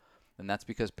hungry. And that's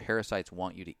because parasites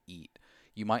want you to eat.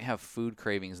 You might have food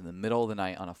cravings in the middle of the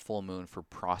night on a full moon for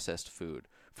processed food,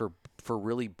 for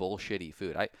really bullshitty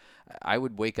food. I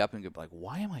would wake up and go like,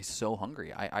 why am I so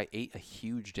hungry? I ate a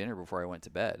huge dinner before I went to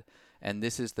bed. And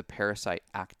this is the parasite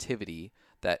activity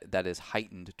that is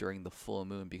heightened during the full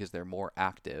moon because they're more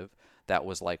active. That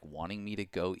was like wanting me to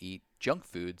go eat junk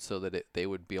food so that they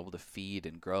would be able to feed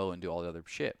and grow and do all the other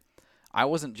shit. I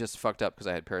wasn't just fucked up because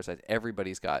I had parasites.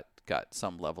 Everybody's got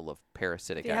some level of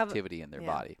parasitic activity in their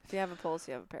body. If you have a pulse,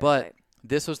 you have a But parasite.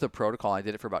 this was the protocol. I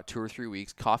did it for about 2 or 3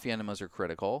 weeks. Coffee enemas are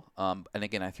critical. And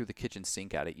again, I threw the kitchen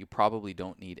sink at it. You probably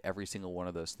don't need every single one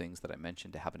of those things that I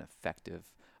mentioned to have an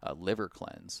effective liver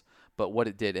cleanse. But what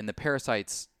it did, and the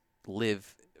parasites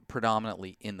live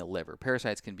predominantly in the liver.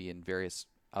 Parasites can be in various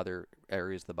other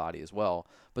areas of the body as well,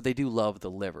 but they do love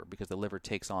the liver because the liver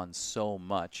takes on so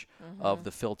much of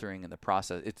the filtering and the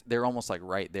process. They're almost like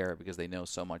right there because they know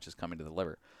so much is coming to the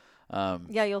liver.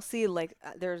 Yeah, you'll see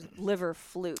there's liver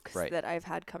flukes Right. that I've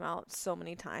had come out so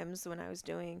many times when I was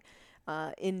doing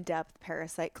in-depth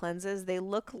parasite cleanses. They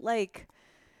look like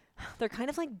they're kind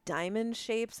of like diamond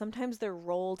shaped. Sometimes they're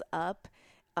rolled up.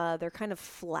 They're kind of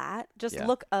flat. Just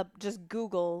look up, just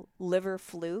Google liver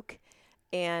fluke,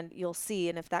 and you'll see.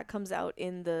 And if that comes out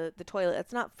in the toilet,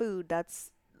 that's not food.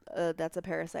 That's a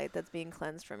parasite that's being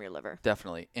cleansed from your liver.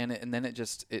 Definitely. And then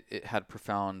it had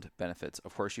profound benefits.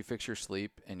 Of course, you fix your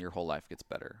sleep and your whole life gets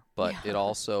better. But it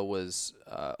also was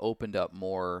opened up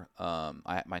more.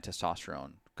 My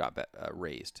testosterone got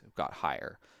raised, got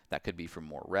higher. That could be from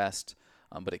more rest,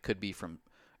 but it could be from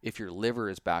if your liver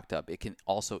is backed up, it can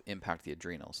also impact the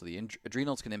adrenals. So the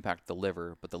adrenals can impact the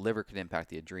liver, but the liver can impact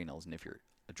the adrenals. And if your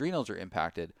adrenals are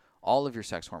impacted, all of your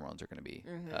sex hormones are going to be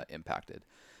impacted.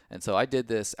 And so I did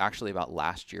this actually about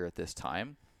last year at this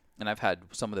time, and I've had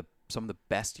some of the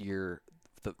best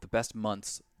the best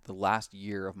months, the last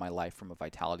year of my life from a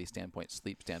vitality standpoint,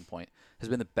 sleep standpoint, has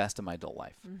been the best of my adult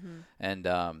life. And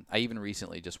I even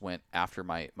recently just went after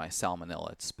my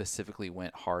salmonella, specifically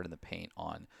went hard in the paint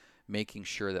on making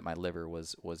sure that my liver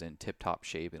was in tip-top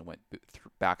shape, and went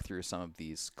back through some of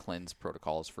these cleanse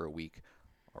protocols for a week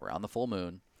around the full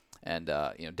moon, and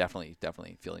definitely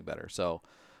feeling better. So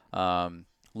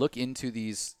look into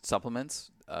these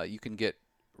supplements. You can get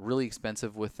really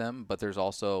expensive with them, but there's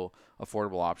also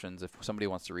affordable options. If somebody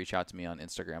wants to reach out to me on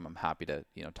Instagram, I'm happy to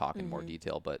talk in more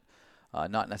detail, but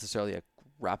not necessarily a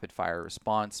rapid fire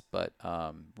response, but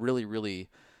really, really,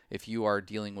 if you are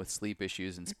dealing with sleep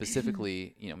issues, and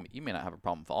specifically, you may not have a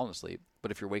problem falling asleep,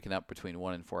 but if you're waking up between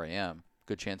 1 and 4 a.m.,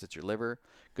 good chance it's your liver,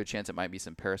 good chance it might be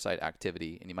some parasite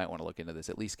activity, and you might want to look into this.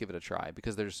 At least give it a try,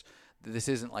 because this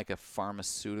isn't like a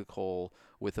pharmaceutical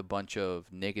with a bunch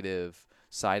of negative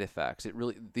side effects.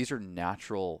 These are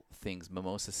natural things.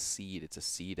 Mimosa seed, it's a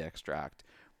seed extract.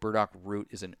 Burdock root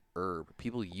is an herb.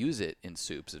 People use it in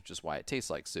soups, which is why it tastes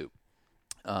like soup.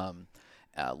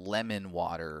 Lemon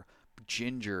water,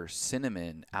 ginger,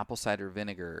 cinnamon, apple cider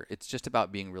vinegar. It's just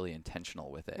about being really intentional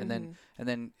with it. And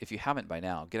then if you haven't by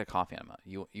now, get a coffee enema.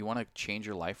 You want to change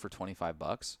your life for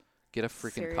 $25? Get a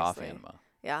freaking coffee Seriously. enema.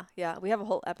 Yeah. We have a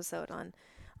whole episode on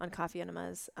coffee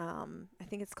enemas. I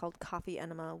think it's called Coffee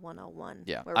Enema 101,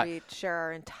 Yeah. where we share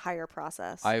our entire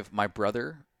process. My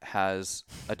brother has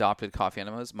adopted coffee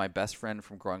enemas. My best friend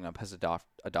from growing up has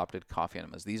adopted coffee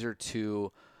enemas. These are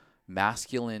two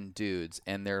masculine dudes,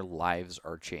 and their lives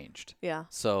are changed. Yeah.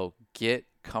 So get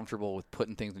comfortable with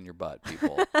putting things in your butt,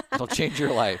 people. It'll change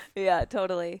your life. Yeah,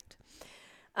 totally.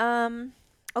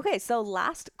 Okay, so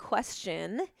last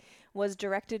question was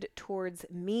directed towards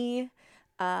me.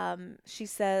 She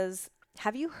says,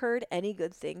 have you heard any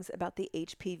good things about the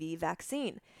HPV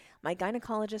vaccine? My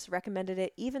gynecologist recommended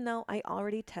it even though I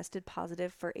already tested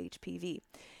positive for HPV.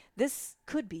 This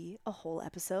could be a whole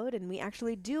episode, and we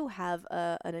actually do have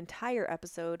an entire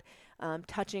episode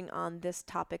touching on this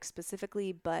topic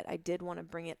specifically, but I did want to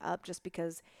bring it up just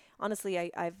because,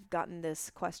 honestly, I've gotten this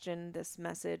question, this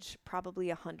message probably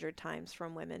 100 times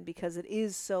from women, because it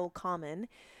is so common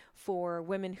for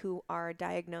women who are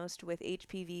diagnosed with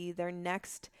HPV.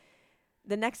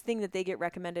 The next thing that they get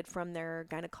recommended from their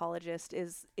gynecologist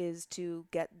is to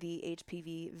get the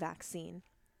HPV vaccine.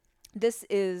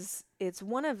 It's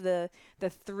one of the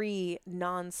three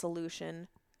non-solution,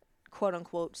 quote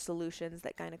unquote, solutions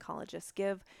that gynecologists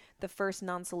give. The first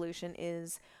non-solution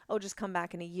is, oh, just come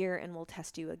back in a year and we'll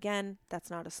test you again. That's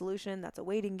not a solution. That's a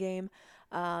waiting game.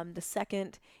 The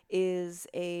second is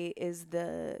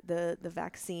the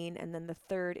vaccine, and then the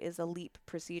third is a LEAP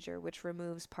procedure, which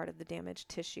removes part of the damaged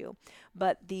tissue.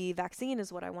 But the vaccine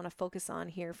is what I want to focus on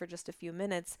here for just a few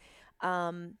minutes.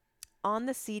 On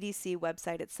the CDC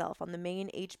website itself, on the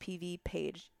main HPV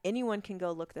page, anyone can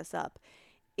go look this up.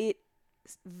 It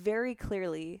very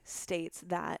clearly states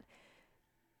that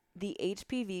the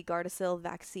HPV Gardasil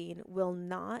vaccine will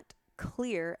not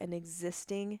clear an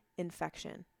existing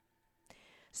infection.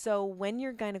 So when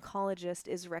your gynecologist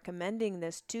is recommending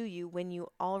this to you when you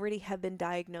already have been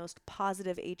diagnosed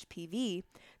positive HPV,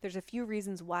 there's a few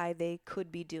reasons why they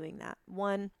could be doing that.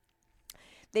 One,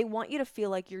 they want you to feel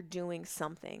like you're doing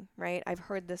something, right? I've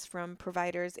heard this from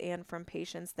providers and from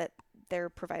patients that their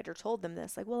provider told them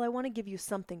this, like, well, I want to give you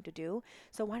something to do,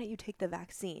 so why don't you take the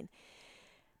vaccine?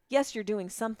 Yes, you're doing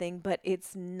something, but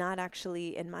it's not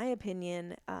actually, in my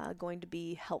opinion, going to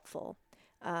be helpful.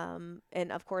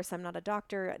 And of course, I'm not a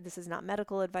doctor. This is not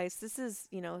medical advice. This is,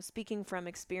 speaking from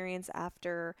experience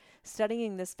after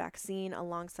studying this vaccine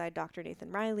alongside Dr. Nathan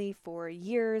Riley for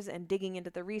years and digging into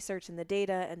the research and the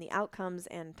data and the outcomes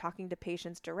and talking to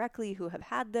patients directly who have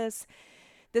had this.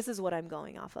 This is what I'm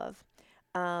going off of.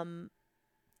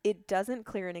 It doesn't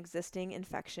clear an existing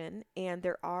infection, and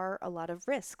there are a lot of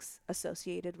risks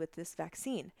associated with this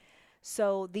vaccine.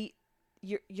 So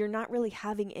you're not really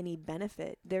having any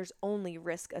benefit. There's only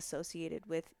risk associated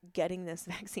with getting this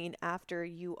vaccine after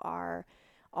you are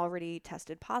already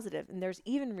tested positive. And there's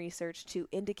even research to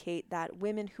indicate that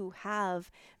women who have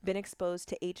been exposed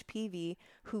to HPV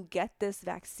who get this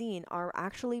vaccine are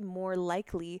actually more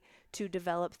likely to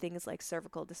develop things like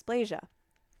cervical dysplasia.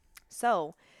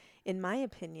 So, in my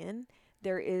opinion,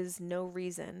 there is no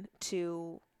reason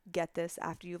to get this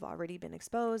after you've already been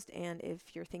exposed. And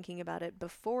if you're thinking about it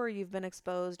before you've been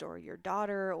exposed, or your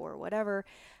daughter or whatever,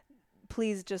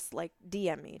 please just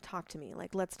DM me, talk to me,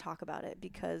 let's talk about it,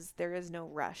 because there is no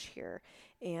rush here.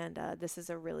 And this is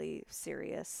a really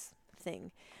serious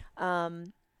thing.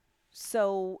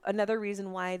 So another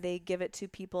reason why they give it to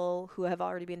people who have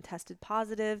already been tested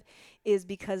positive is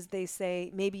because they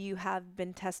say maybe you have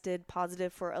been tested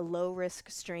positive for a low risk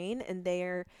strain, and they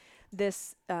are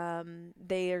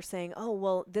saying, oh,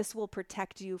 well, this will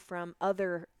protect you from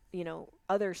other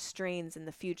strains in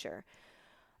the future.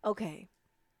 Okay,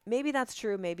 maybe that's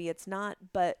true, maybe it's not,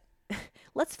 but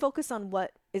let's focus on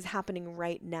what is happening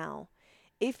right now.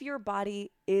 If your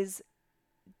body is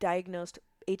diagnosed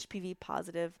HPV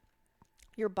positive,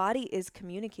 your body is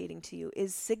communicating to you,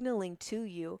 is signaling to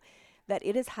you that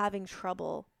it is having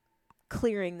trouble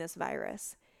clearing this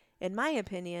virus. In my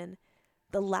opinion,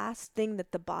 the last thing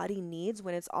that the body needs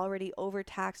when it's already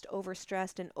overtaxed,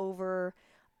 overstressed, and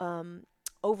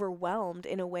overwhelmed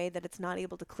in a way that it's not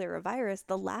able to clear a virus,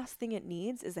 the last thing it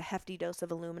needs is a hefty dose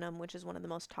of aluminum, which is one of the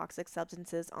most toxic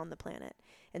substances on the planet.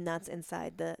 And that's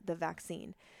inside the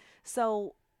vaccine.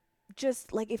 So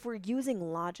just like if we're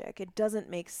using logic, it doesn't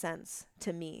make sense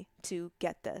to me to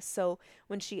get this. So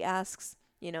when she asks,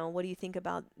 what do you think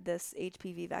about this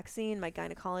HPV vaccine? My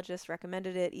gynecologist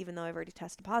recommended it, even though I've already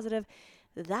tested positive.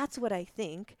 That's what I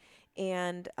think.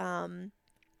 And,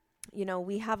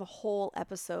 we have a whole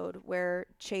episode where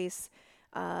Chase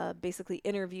basically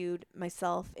interviewed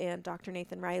myself and Dr.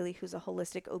 Nathan Riley, who's a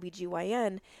holistic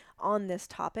OBGYN, on this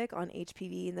topic on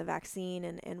HPV and the vaccine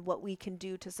and what we can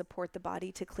do to support the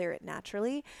body to clear it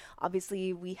naturally.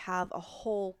 Obviously, we have a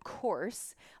whole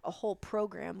course, a whole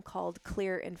program called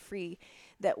Clear and Free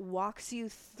that walks you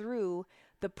through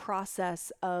the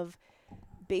process of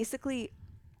basically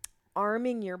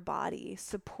arming your body,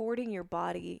 supporting your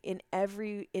body on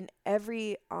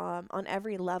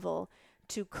every level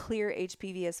to clear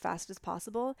HPV as fast as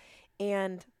possible.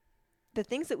 And the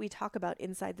things that we talk about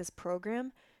inside this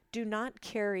program do not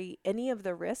carry any of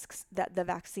the risks that the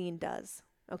vaccine does.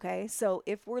 Okay, so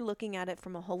if we're looking at it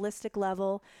from a holistic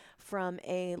level,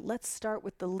 let's start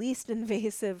with the least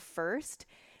invasive first,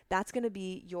 that's going to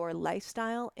be your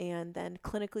lifestyle and then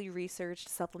clinically researched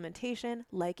supplementation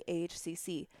like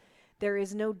AHCC. There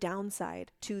is no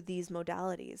downside to these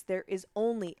modalities. There is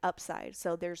only upside.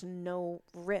 So there's no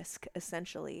risk,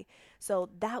 essentially. So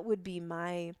that would be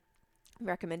my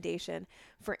recommendation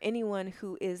for anyone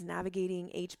who is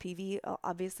navigating HPV.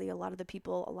 Obviously, a lot of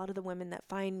the women that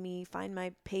find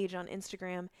my page on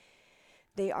Instagram,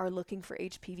 they are looking for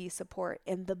HPV support.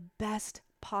 And the best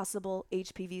possible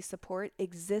HPV support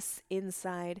exists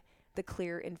inside the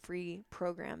Clear and Free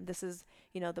program. This is,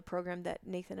 the program that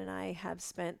Nathan and I have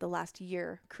spent the last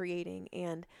year creating.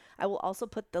 And I will also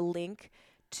put the link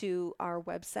to our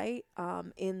website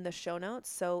in the show notes.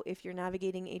 So if you're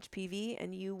navigating HPV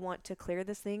and you want to clear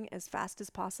this thing as fast as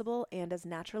possible and as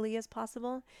naturally as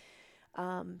possible,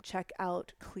 check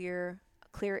out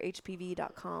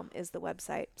clearhpv.com is the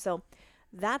website. So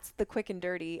that's the quick and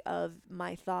dirty of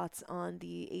my thoughts on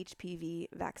the HPV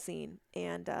vaccine.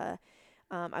 And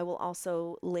I will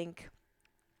also link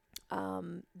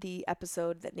the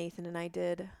episode that Nathan and I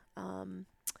did,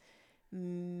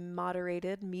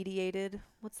 mediated,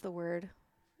 what's the word?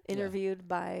 Interviewed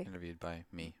by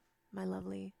me, my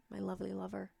lovely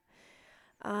lover.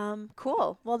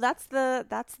 Cool. Well, that's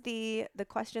the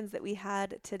questions that we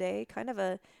had today. Kind of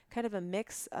a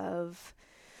mix of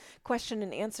question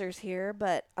and answers here,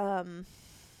 but I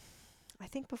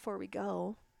think before we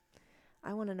go,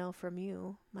 I want to know from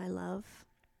you, my love,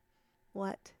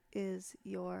 what is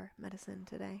your medicine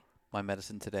today? My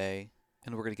medicine today,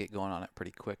 and we're going to get going on it pretty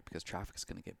quick because traffic's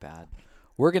going to get bad.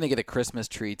 We're going to get a Christmas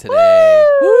tree today.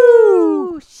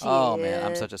 Woo! Shit. Oh, man,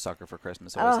 I'm such a sucker for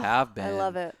Christmas. Always have been. I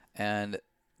love it. And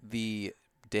the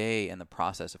day and the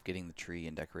process of getting the tree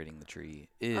and decorating the tree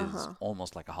is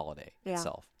almost like a holiday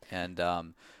itself. And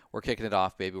we're kicking it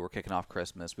off, baby. We're kicking off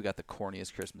Christmas. We got the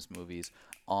corniest Christmas movies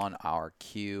on our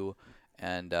queue.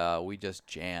 And we just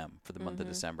jam for the month of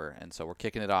December. And so we're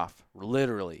kicking it off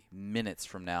literally minutes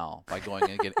from now by going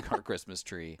and getting our Christmas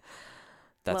tree.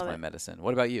 That's Love my it. medicine.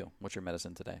 What about you? What's your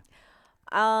medicine today?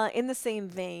 In the same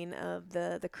vein of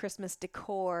the Christmas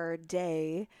decor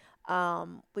day,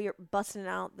 we are busting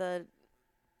out the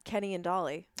Kenny and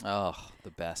Dolly. Oh, the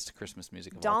best Christmas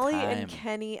music of Dolly all time. and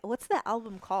Kenny. What's the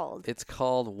album called? It's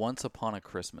called Once Upon a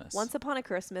Christmas. Once Upon a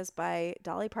Christmas by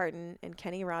Dolly Parton and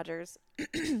Kenny Rogers.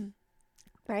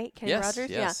 Right? Kenny yes, Rogers?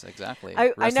 Yes, exactly.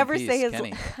 I Rest never in peace, say his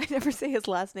Kenny. I never say his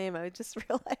last name. I just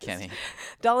realized. Kenny.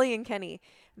 Dolly and Kenny.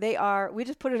 We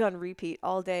just put it on repeat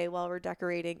all day while we're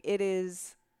decorating. It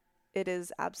is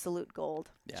absolute gold.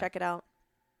 Yeah. Check it out.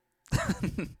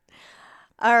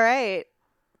 All right.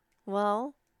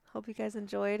 Well, hope you guys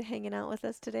enjoyed hanging out with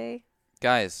us today.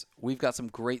 Guys, we've got some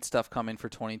great stuff coming for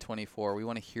 2024. We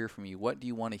want to hear from you. What do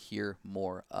you want to hear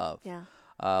more of? Yeah.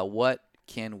 What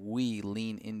can we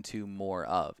lean into more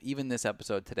of? Even this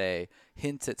episode today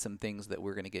hints at some things that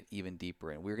we're going to get even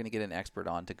deeper in. We're going to get an expert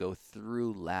on to go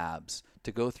through labs,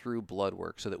 to go through blood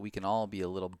work so that we can all be a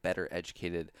little better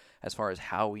educated as far as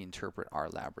how we interpret our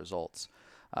lab results.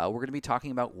 We're going to be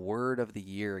talking about word of the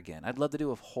year again. I'd love to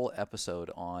do a whole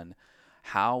episode on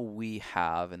how we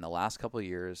have in the last couple of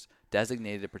years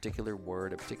designated a particular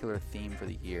word, a particular theme for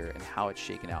the year, and how it's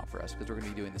shaken out for us, because we're going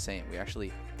to be doing the same. We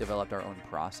actually developed our own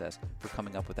process for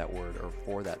coming up with that word or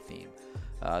for that theme.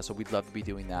 So we'd love to be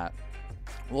doing that.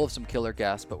 We'll have some killer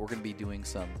guests, but we're going to be doing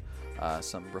some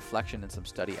some reflection and some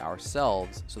study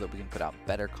ourselves so that we can put out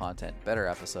better content, better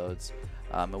episodes.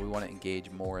 And we want to engage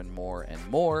more and more and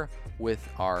more with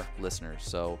our listeners.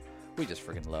 So we just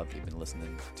freaking love that you've been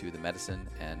listening to The Medicine,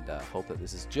 and hope that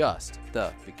this is just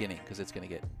the beginning, because it's going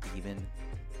to get even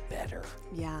better.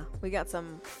 Yeah, we got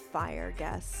some fire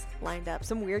guests lined up.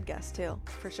 Some weird guests, too,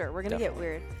 for sure. We're going to get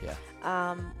weird.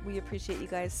 Yeah. We appreciate you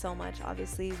guys so much.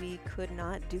 Obviously, we could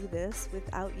not do this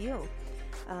without you.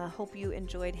 Hope you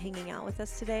enjoyed hanging out with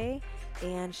us today,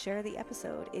 and share the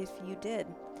episode if you did.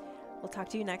 We'll talk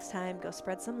to you next time. Go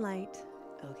spread some light.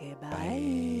 Okay, bye.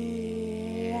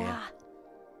 Bye.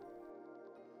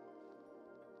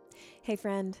 Hey,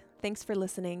 friend. Thanks for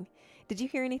listening. Did you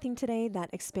hear anything today that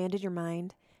expanded your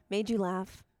mind, made you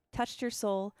laugh, touched your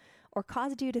soul, or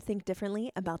caused you to think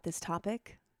differently about this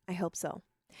topic? I hope so.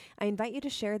 I invite you to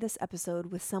share this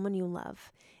episode with someone you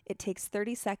love. It takes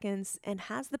 30 seconds and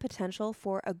has the potential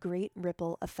for a great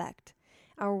ripple effect.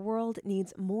 Our world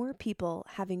needs more people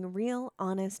having real,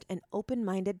 honest, and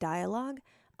open-minded dialogue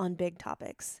on big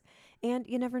topics. And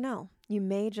you never know, you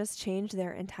may just change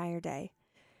their entire day.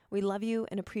 We love you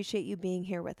and appreciate you being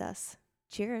here with us.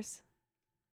 Cheers.